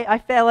fail. I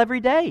fail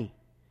every day.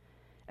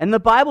 And the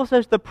Bible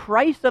says the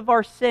price of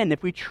our sin,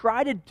 if we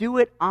try to do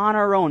it on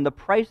our own, the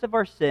price of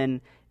our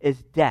sin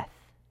is death.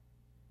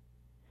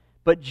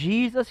 But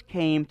Jesus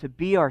came to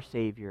be our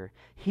Savior.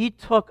 He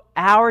took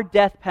our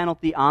death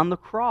penalty on the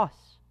cross.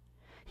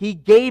 He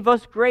gave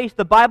us grace.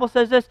 The Bible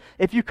says this: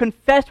 if you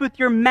confess with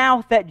your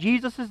mouth that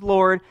Jesus is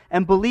Lord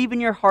and believe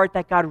in your heart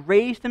that God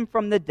raised him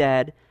from the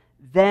dead,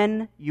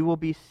 then you will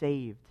be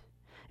saved.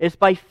 It's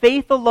by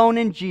faith alone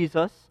in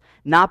Jesus,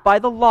 not by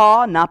the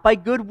law, not by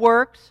good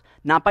works,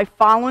 not by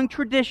following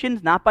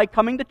traditions, not by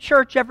coming to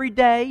church every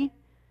day.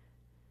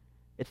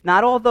 It's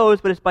not all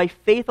those, but it's by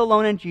faith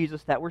alone in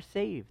Jesus that we're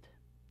saved.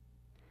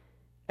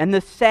 And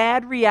the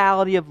sad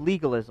reality of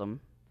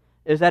legalism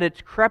is that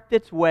it's crept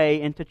its way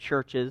into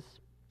churches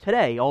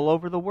today, all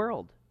over the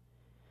world.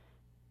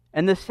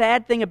 And the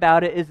sad thing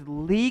about it is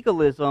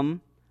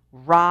legalism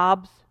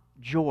robs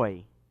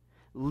joy.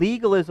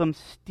 Legalism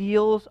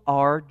steals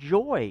our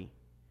joy.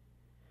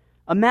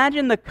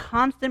 Imagine the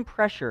constant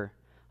pressure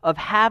of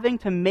having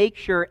to make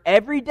sure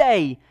every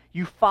day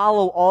you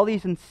follow all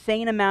these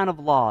insane amount of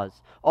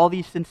laws, all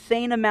these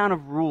insane amount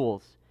of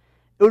rules.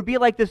 It would be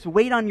like this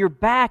weight on your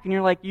back, and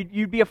you're like,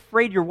 you'd be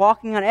afraid you're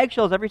walking on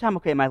eggshells every time.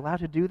 Okay, am I allowed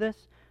to do this?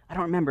 I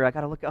don't remember. I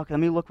got to look. Okay, let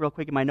me look real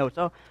quick at my notes.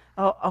 Oh,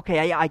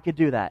 okay, I could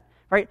do that.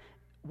 Right?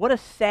 What a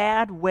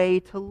sad way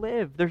to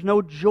live. There's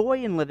no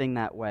joy in living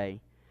that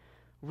way.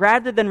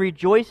 Rather than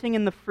rejoicing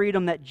in the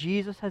freedom that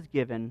Jesus has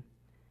given,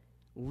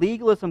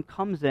 legalism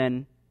comes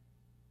in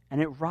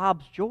and it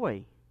robs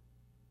joy.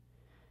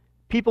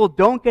 People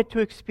don't get to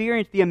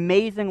experience the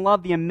amazing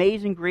love, the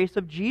amazing grace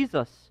of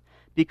Jesus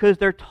because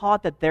they're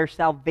taught that their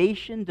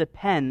salvation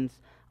depends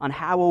on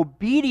how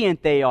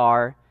obedient they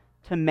are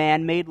to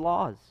man-made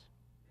laws.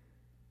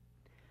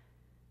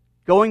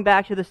 Going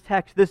back to this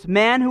text, this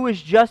man who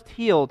was just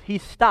healed, he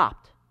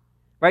stopped,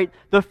 right?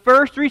 The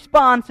first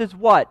response is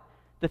what?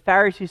 The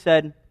Pharisee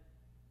said,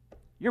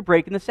 you're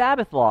breaking the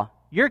Sabbath law.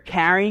 You're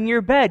carrying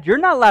your bed. You're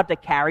not allowed to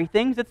carry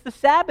things. It's the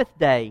Sabbath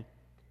day.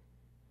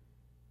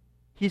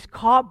 He's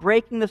caught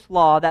breaking this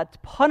law that's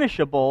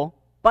punishable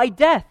by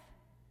death.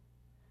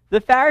 The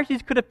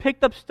Pharisees could have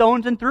picked up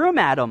stones and threw them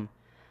at him.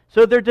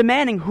 So they're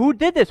demanding, who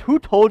did this? Who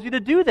told you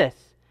to do this?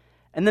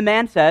 And the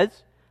man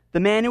says, the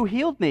man who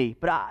healed me,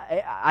 but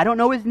I don't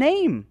know his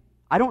name.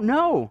 I don't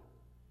know.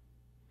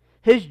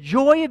 His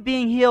joy of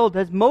being healed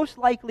has most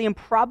likely and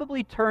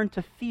probably turned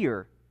to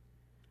fear,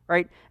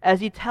 right? As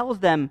he tells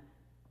them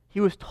he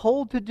was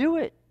told to do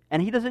it,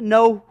 and he doesn't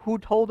know who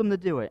told him to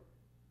do it.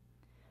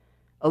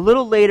 A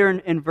little later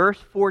in verse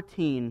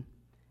 14,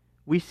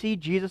 we see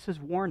Jesus'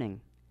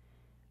 warning.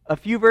 A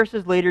few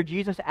verses later,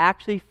 Jesus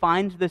actually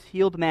finds this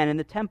healed man in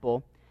the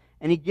temple,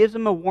 and he gives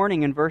him a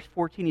warning in verse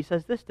 14. He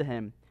says this to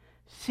him,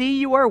 see,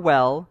 you are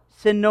well,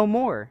 sin no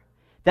more,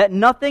 that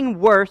nothing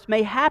worse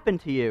may happen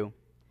to you.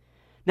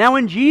 Now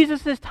in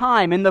Jesus'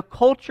 time, in the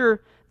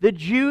culture, the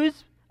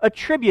Jews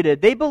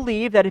they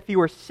believed that if you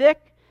were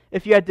sick,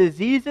 if you had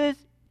diseases,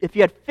 if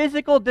you had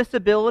physical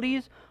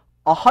disabilities,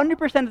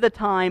 100% of the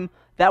time,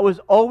 that was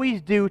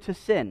always due to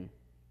sin.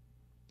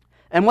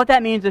 And what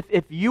that means,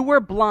 if you were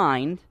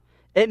blind,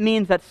 it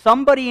means that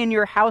somebody in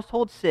your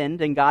household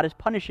sinned and God is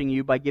punishing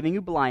you by giving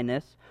you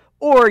blindness,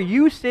 or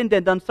you sinned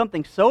and done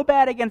something so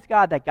bad against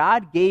God that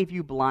God gave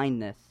you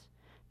blindness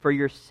for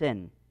your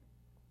sin.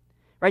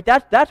 Right?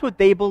 That's what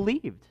they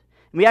believed.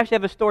 And we actually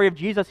have a story of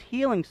Jesus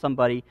healing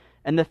somebody,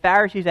 and the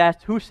Pharisees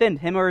asked who sinned,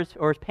 him or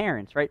his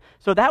parents, right?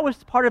 So that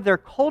was part of their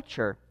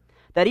culture,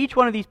 that each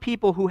one of these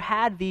people who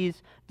had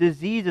these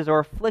diseases or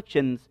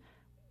afflictions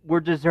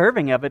were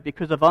deserving of it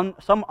because of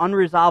some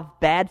unresolved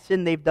bad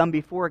sin they've done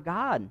before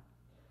God.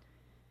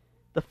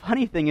 The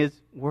funny thing is,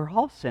 we're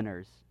all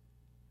sinners,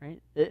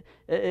 right?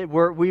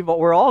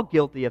 We're all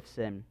guilty of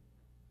sin.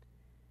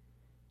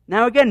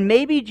 Now again,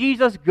 maybe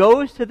Jesus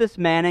goes to this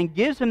man and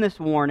gives him this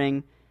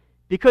warning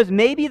because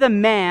maybe the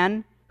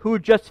man who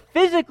just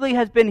physically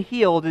has been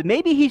healed,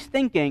 maybe he's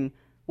thinking,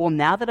 well,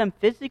 now that I'm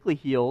physically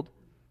healed,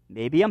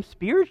 maybe I'm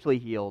spiritually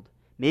healed.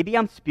 Maybe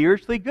I'm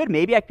spiritually good.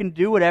 Maybe I can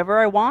do whatever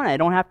I want. I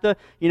don't have to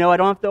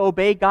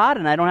obey God,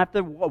 and I don't have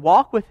to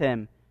walk with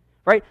Him,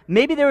 right?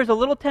 Maybe there was a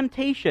little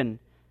temptation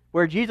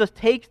where Jesus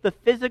takes the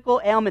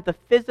physical ailment,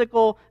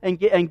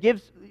 and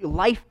gives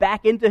life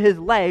back into his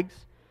legs.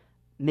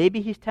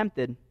 Maybe he's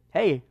tempted.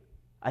 Hey,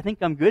 I think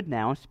I'm good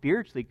now. I'm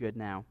spiritually good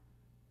now.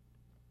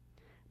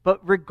 But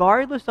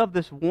regardless of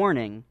this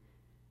warning,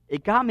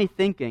 it got me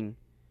thinking,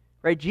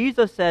 right?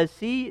 Jesus says,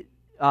 see,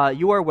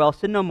 you are well,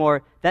 sin no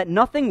more, that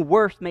nothing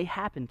worse may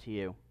happen to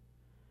you.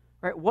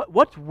 Right?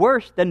 What's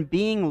worse than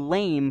being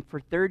lame for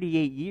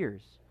 38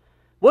 years?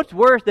 What's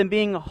worse than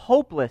being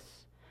hopeless,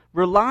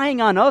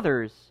 relying on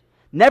others,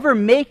 never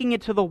making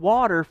it to the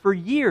water for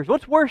years?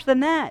 What's worse than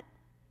that?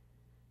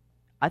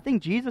 I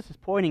think Jesus is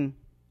pointing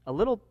a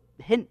little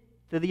hint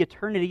to the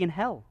eternity in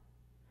hell.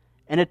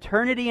 An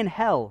eternity in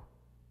hell.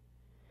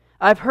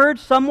 I've heard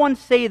someone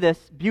say this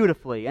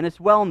beautifully, and it's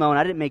well known.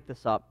 I didn't make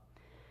this up.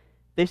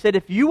 They said,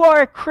 if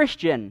you're a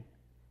Christian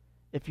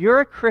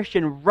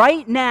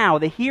right now,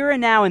 the here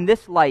and now in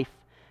this life,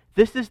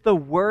 this is the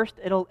worst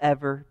it'll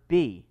ever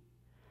be.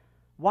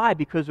 Why?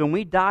 Because when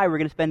we die, we're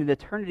going to spend an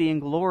eternity in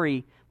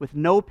glory with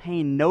no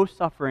pain, no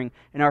suffering,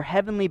 in our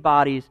heavenly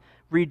bodies,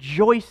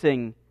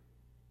 rejoicing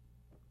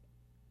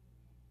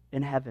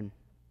in heaven.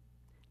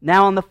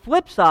 Now, on the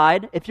flip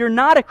side, if you're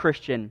not a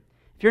Christian,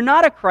 if you're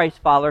not a Christ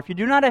follower, if you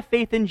do not have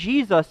faith in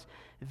Jesus,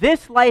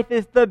 this life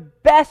is the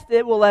best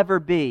it will ever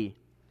be.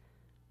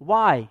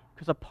 Why?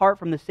 Because apart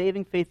from the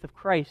saving faith of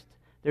Christ,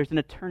 there's an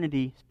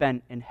eternity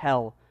spent in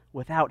hell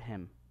without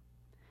Him.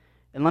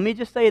 And let me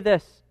just say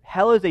this,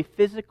 hell is a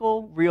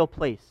physical, real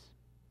place.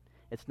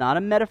 It's not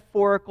a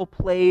metaphorical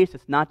place.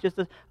 It's not just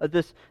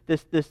this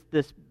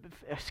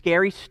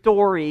scary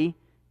story.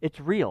 It's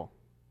real.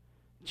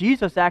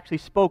 Jesus actually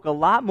spoke a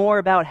lot more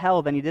about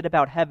hell than He did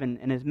about heaven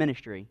in His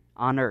ministry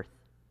on earth.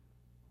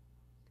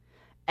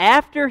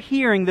 After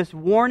hearing this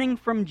warning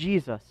from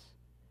Jesus,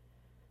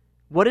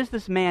 what does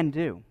this man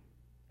do?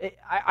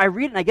 I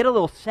read it and I get a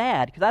little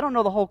sad because I don't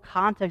know the whole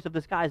context of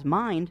this guy's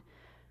mind.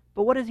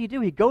 But what does he do?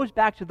 He goes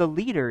back to the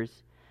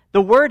leaders.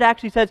 The word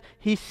actually says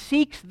he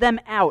seeks them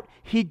out.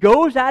 He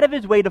goes out of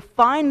his way to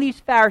find these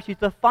Pharisees,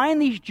 to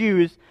find these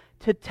Jews,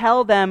 to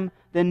tell them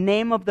the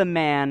name of the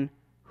man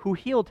who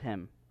healed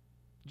him,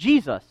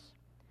 Jesus.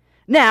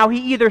 Now,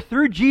 he either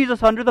threw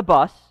Jesus under the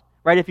bus,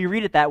 right? If you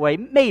read it that way,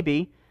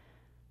 maybe.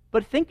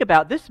 But think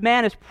about it. This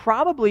man is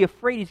probably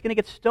afraid he's going to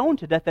get stoned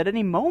to death at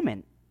any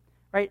moment,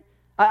 right?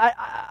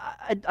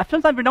 I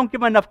sometimes we don't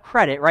give him enough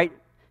credit, right?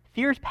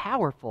 Fear is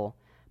powerful.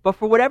 But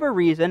for whatever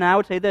reason, I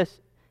would say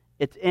this,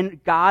 it's in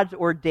God's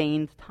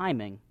ordained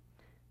timing,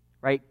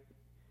 right?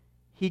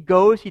 He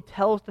goes, he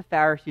tells the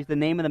Pharisees the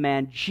name of the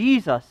man.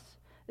 Jesus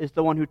is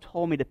the one who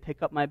told me to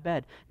pick up my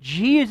bed.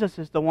 Jesus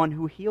is the one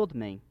who healed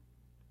me.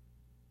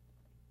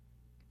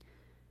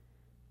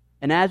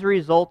 And as a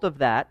result of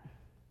that,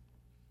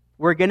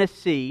 we're going to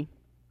see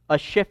a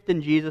shift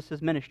in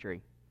Jesus'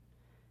 ministry.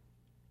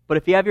 But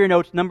if you have your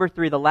notes, number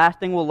 3, the last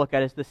thing we'll look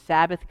at is the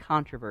Sabbath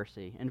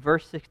controversy. In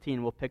verse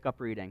 16, we'll pick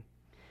up reading.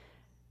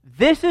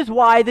 This is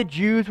why the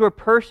Jews were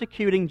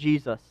persecuting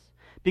Jesus,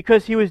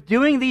 because he was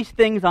doing these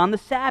things on the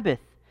Sabbath.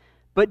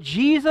 But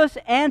Jesus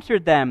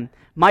answered them,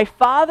 my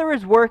Father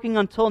is working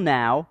until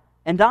now,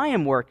 and I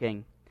am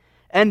working.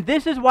 And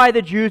this is why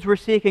the Jews were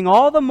seeking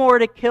all the more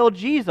to kill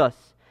Jesus,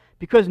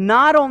 because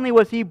not only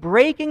was he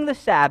breaking the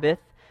Sabbath,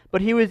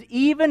 but he was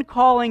even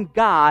calling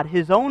God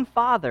his own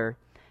Father,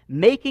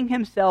 making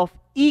himself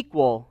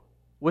equal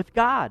with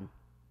God.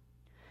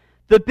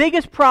 The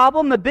biggest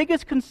problem, the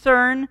biggest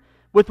concern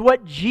with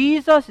what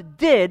Jesus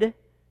did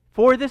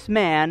for this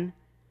man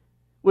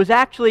was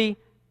actually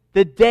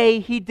the day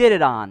he did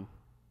it on.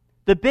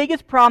 The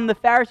biggest problem the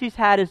Pharisees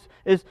had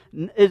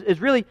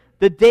is really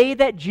the day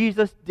that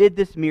Jesus did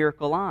this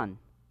miracle on.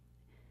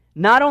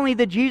 Not only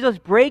did Jesus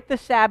break the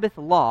Sabbath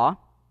law,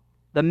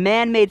 the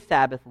man-made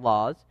Sabbath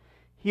laws,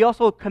 he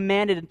also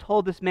commanded and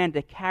told this man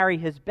to carry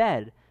his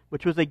bed,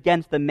 which was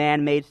against the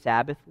man-made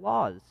Sabbath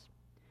laws.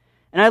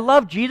 And I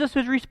love Jesus'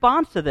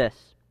 response to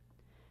this.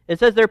 It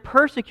says they're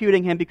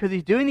persecuting him because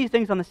he's doing these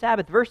things on the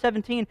Sabbath. Verse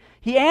 17,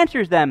 he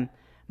answers them,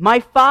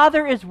 "My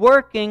Father is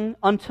working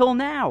until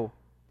now,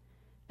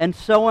 and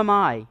so am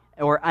I,"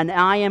 and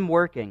I am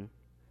working.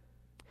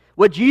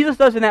 What Jesus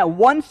does in that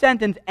one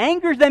sentence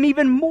angers them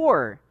even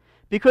more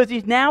because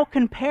he's now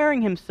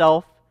comparing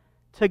himself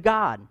to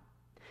God.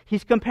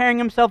 He's comparing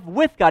himself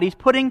with God. He's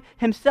putting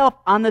himself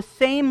on the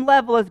same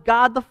level as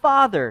God the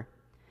Father.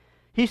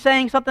 He's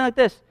saying something like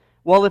this,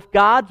 well, if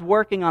God's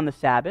working on the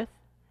Sabbath,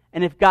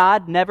 and if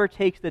God never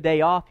takes the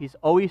day off, he's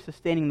always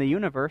sustaining the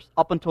universe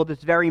up until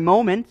this very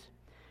moment,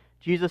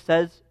 Jesus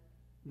says,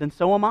 then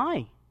so am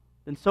I.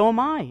 Then so am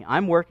I.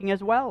 I'm working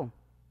as well.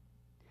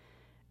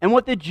 And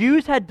what the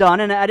Jews had done,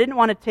 and I didn't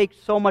want to take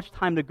so much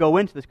time to go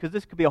into this because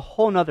this could be a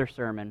whole other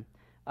sermon.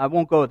 I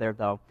won't go there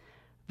though.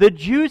 The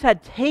Jews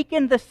had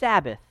taken the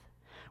Sabbath,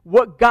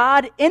 what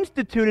God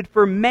instituted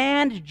for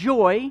man's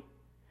joy,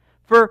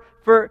 for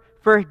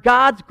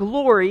God's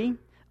glory,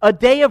 a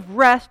day of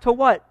rest to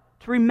what?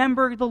 To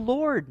remember the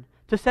Lord,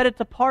 to set it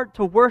apart,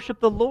 to worship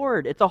the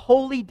Lord. It's a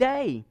holy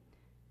day.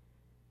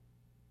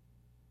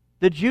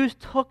 The Jews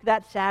took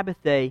that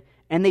Sabbath day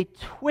and they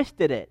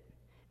twisted it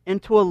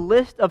into a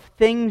list of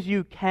things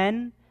you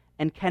can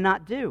and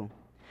cannot do.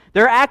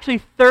 There are actually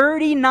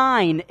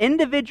 39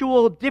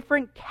 individual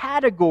different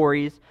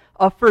categories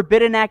of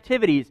forbidden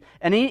activities.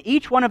 And in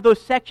each one of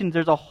those sections,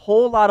 there's a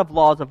whole lot of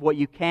laws of what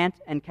you can't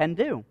and can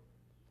do.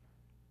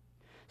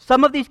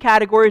 Some of these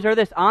categories are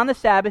this. On the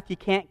Sabbath, you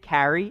can't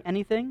carry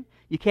anything.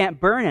 You can't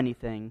burn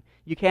anything.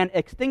 You can't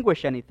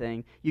extinguish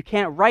anything. You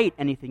can't write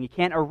anything. You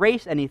can't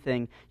erase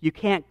anything. You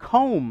can't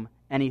comb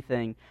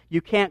anything. You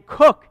can't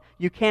cook.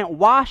 You can't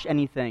wash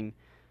anything.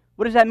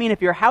 What does that mean?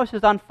 If your house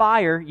is on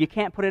fire, you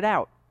can't put it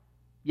out.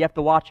 You have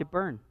to watch it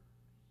burn.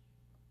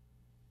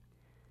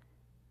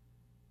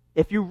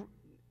 I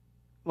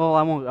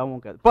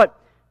won't go. But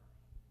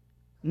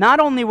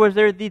not only was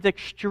there these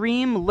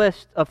extreme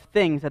lists of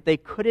things that they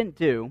couldn't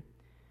do,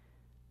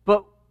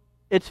 but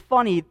it's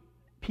funny,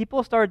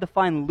 people started to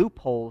find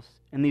loopholes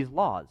in these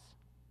laws.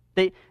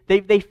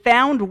 They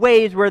found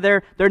ways where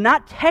they're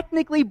not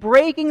technically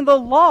breaking the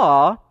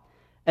law,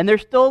 and they're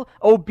still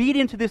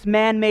obedient to this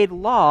man-made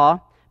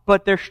law,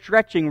 but they're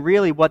stretching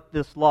really what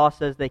this law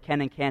says they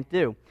can and can't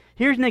do.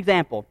 Here's an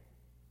example.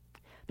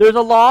 There's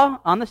a law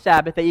on the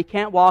Sabbath that you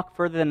can't walk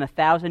further than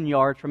 1,000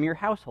 yards from your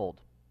household.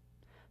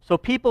 So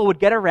people would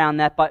get around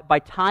that by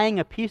tying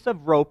a piece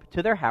of rope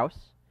to their house,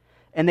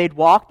 and they'd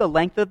walk the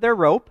length of their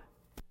rope,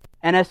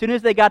 and as soon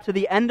as they got to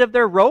the end of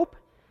their rope,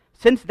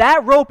 since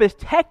that rope is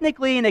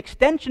technically an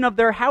extension of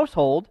their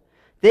household,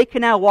 they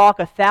can now walk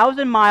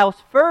 1,000 miles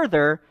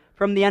further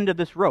from the end of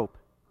this rope.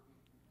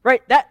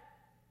 Right?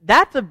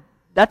 That's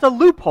a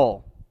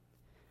loophole.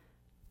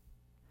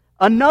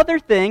 Another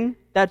thing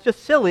that's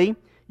just silly,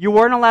 you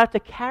weren't allowed to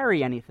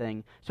carry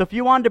anything. So if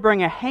you wanted to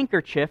bring a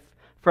handkerchief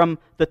from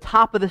the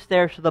top of the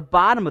stairs to the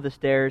bottom of the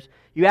stairs,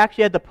 you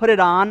actually had to put it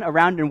on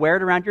around and wear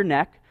it around your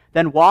neck,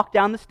 then walk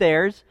down the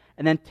stairs,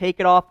 and then take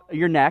it off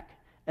your neck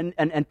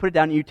and put it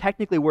down. You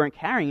technically weren't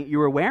carrying it, you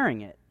were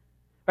wearing it.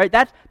 Right?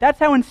 That's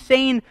how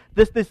insane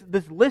this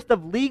list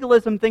of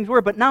legalism things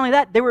were. But not only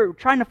that, they were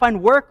trying to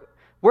find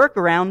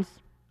workarounds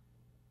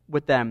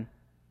with them.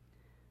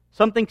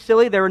 Something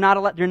silly, you're not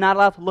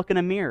allowed to look in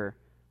a mirror.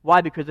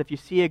 Why? Because if you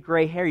see a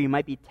gray hair, you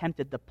might be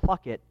tempted to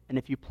pluck it. And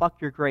if you pluck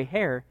your gray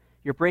hair,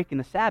 you're breaking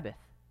the Sabbath.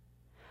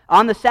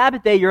 On the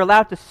Sabbath day, you're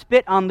allowed to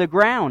spit on the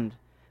ground.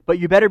 But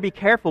you better be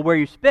careful where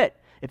you spit.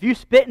 If you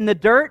spit in the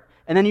dirt,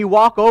 and then you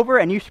walk over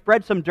and you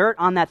spread some dirt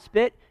on that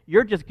spit,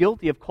 you're just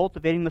guilty of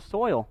cultivating the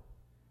soil.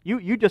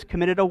 You just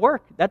committed a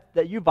work.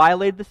 That you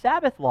violated the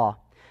Sabbath law.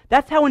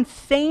 That's how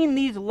insane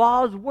these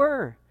laws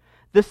were.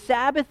 The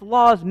Sabbath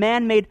laws,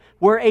 man-made,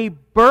 were a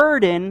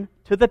burden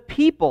to the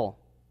people.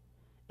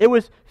 It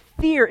was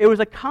fear. It was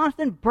a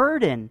constant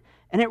burden,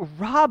 and it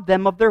robbed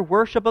them of their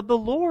worship of the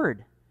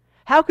Lord.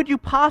 How could you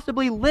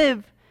possibly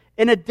live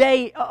in a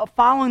day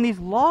following these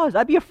laws?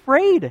 I'd be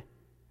afraid.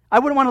 I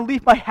wouldn't want to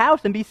leave my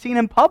house and be seen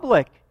in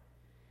public.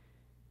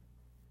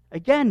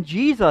 Again,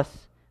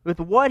 Jesus, with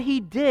what he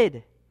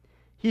did,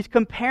 he's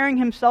comparing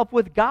himself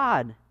with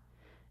God.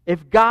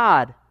 If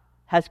God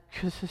has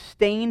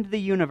sustained the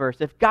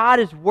universe, if God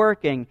is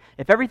working,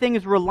 if everything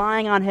is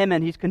relying on him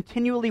and he's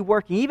continually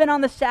working, even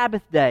on the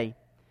Sabbath day,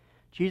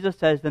 Jesus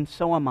says, then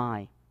so am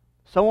I.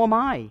 So am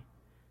I.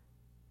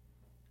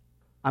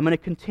 I'm going to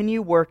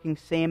continue working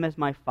same as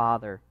my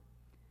Father.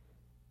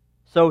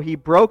 So he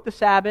broke the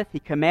Sabbath. He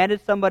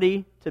commanded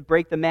somebody to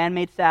break the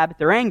man-made Sabbath.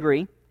 They're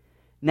angry.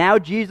 Now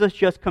Jesus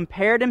just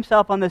compared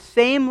himself on the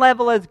same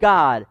level as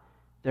God.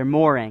 They're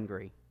more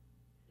angry.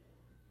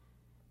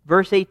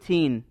 Verse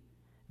 18.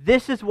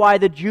 This is why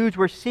the Jews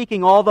were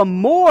seeking all the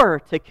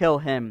more to kill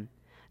him.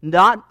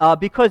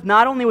 Because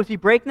not only was he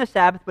breaking the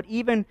Sabbath, but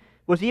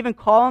was even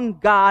calling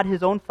God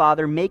his own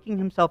Father, making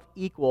himself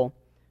equal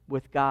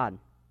with God.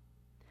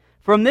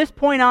 From this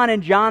point on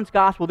in John's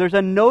gospel, there's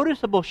a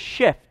noticeable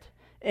shift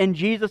in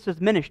Jesus'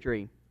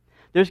 ministry.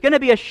 There's going to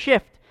be a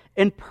shift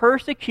in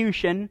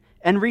persecution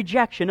and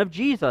rejection of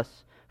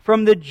Jesus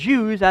from the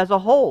Jews as a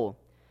whole.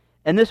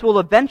 And this will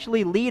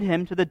eventually lead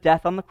him to the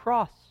death on the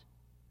cross.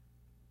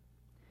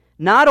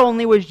 Not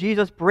only was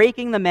Jesus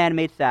breaking the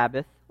man-made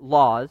Sabbath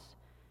laws,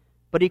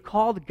 but he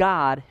called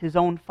God his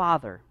own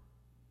Father.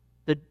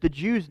 The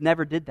Jews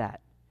never did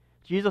that.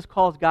 Jesus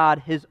calls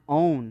God his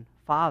own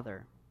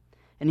Father.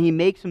 And he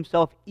makes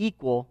himself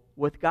equal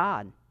with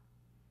God.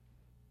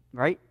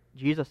 Right?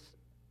 Jesus,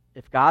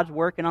 if God's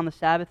working on the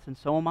Sabbath, then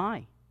so am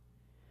I.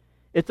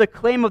 It's a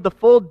claim of the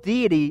full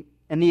deity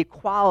and the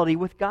equality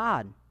with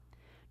God.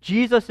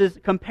 Jesus is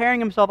comparing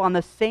himself on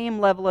the same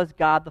level as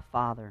God the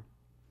Father.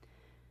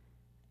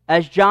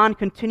 As John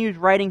continues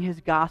writing his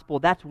gospel,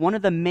 that's one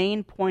of the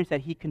main points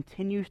that he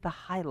continues to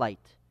highlight.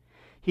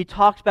 He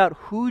talks about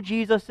who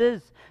Jesus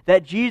is,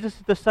 that Jesus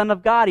is the Son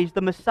of God. He's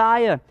the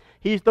Messiah.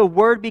 He's the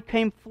Word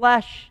became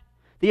flesh,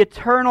 the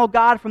eternal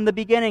God from the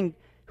beginning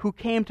who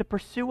came to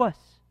pursue us,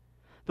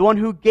 the one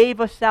who gave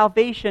us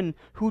salvation,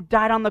 who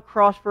died on the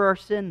cross for our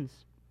sins.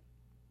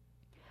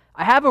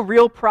 I have a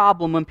real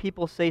problem when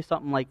people say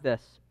something like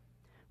this.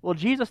 Well,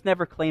 Jesus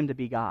never claimed to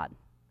be God.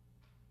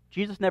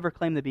 Jesus never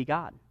claimed to be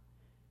God.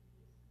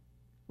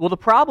 Well, the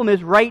problem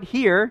is right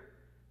here,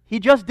 he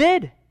just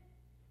did.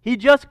 He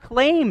just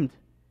claimed.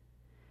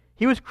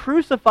 He was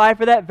crucified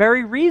for that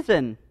very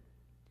reason.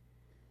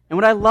 And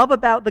what I love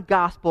about the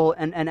gospel,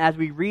 and as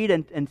we read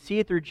and see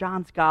it through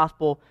John's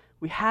gospel,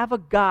 we have a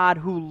God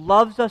who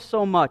loves us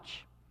so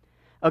much.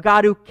 A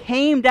God who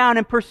came down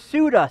and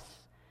pursued us.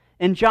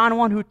 In John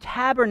 1, who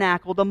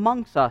tabernacled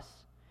amongst us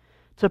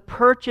to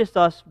purchase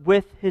us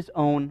with his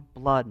own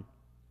blood.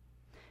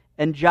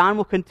 And John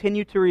will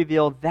continue to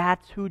reveal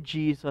that's who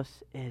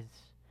Jesus is.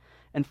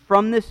 And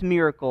from this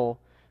miracle,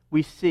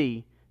 we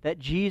see that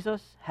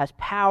Jesus has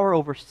power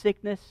over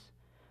sickness,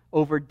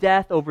 over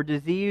death, over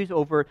disease,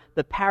 over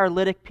the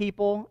paralytic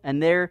people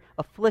and their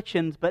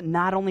afflictions. But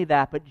not only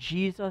that, but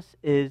Jesus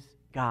is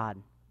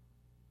God.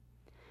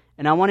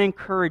 And I want to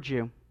encourage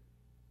you,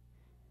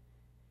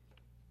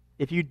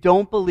 if you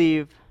don't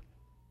believe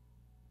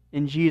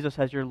in Jesus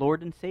as your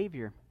Lord and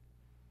Savior,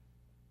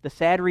 the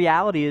sad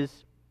reality is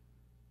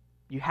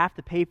you have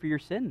to pay for your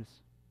sins.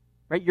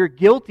 Right? You're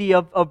guilty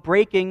of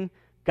breaking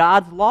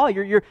God's law.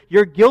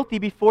 You're guilty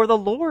before the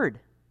Lord.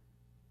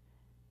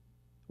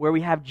 Where we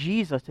have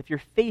Jesus, if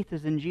your faith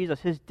is in Jesus,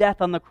 his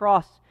death on the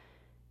cross,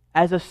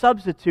 as a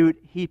substitute,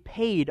 he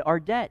paid our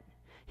debt.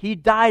 He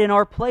died in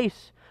our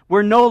place.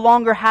 We're no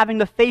longer having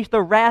to face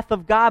the wrath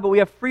of God, but we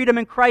have freedom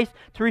in Christ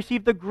to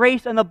receive the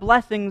grace and the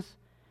blessings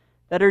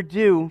that are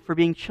due for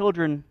being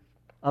children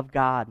of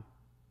God.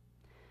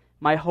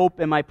 My hope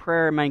and my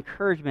prayer and my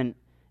encouragement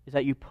is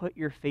that you put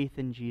your faith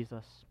in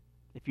Jesus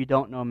if you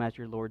don't know him as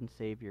your Lord and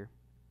Savior.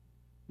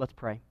 Let's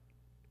pray.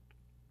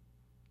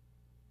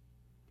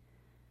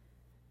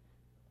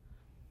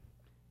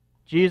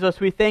 Jesus,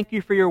 we thank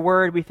you for your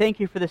word. We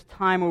thank you for this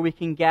time where we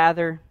can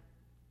gather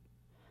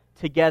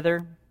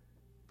together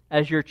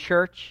as your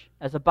church,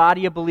 as a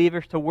body of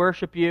believers to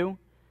worship you,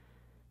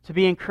 to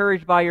be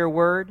encouraged by your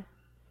word.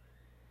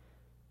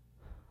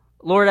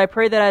 Lord, I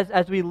pray that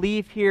as we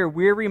leave here,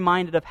 we're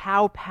reminded of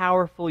how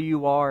powerful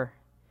you are,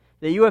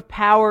 that you have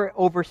power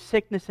over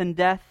sickness and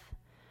death.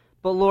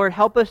 But Lord,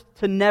 help us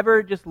to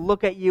never just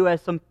look at you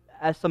as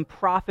some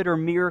prophet or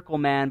miracle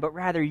man, but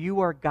rather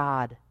you are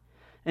God.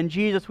 And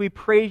Jesus, we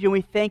praise you and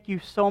we thank you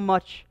so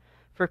much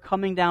for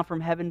coming down from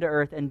heaven to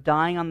earth and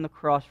dying on the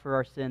cross for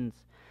our sins.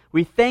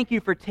 We thank you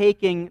for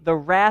taking the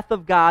wrath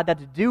of God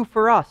that's due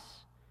for us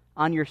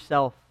on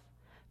yourself,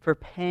 for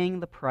paying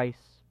the price.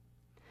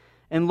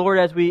 And Lord,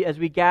 as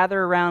we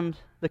gather around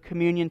the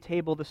communion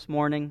table this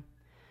morning,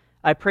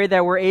 I pray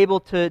that we're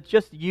able to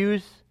just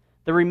use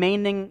the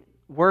remaining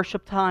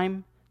worship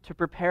time to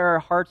prepare our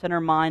hearts and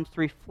our minds to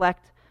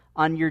reflect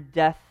on your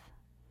death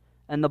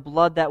and the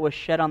blood that was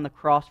shed on the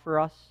cross for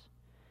us.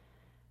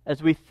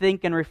 As we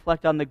think and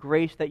reflect on the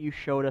grace that you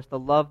showed us, the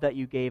love that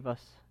you gave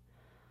us.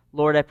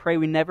 Lord, I pray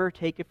we never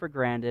take it for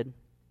granted.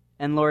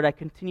 And Lord, I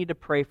continue to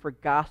pray for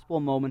gospel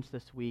moments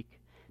this week,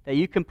 that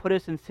you can put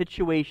us in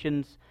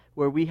situations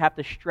where we have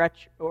to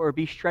stretch or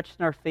be stretched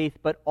in our faith,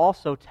 but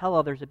also tell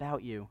others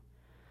about you.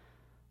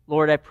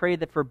 Lord, I pray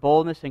that for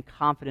boldness and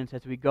confidence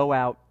as we go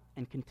out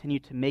and continue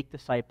to make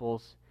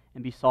disciples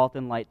and be salt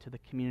and light to the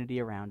community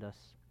around us.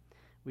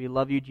 We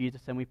love you,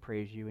 Jesus, and we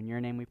praise you. In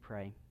your name we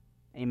pray.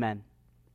 Amen.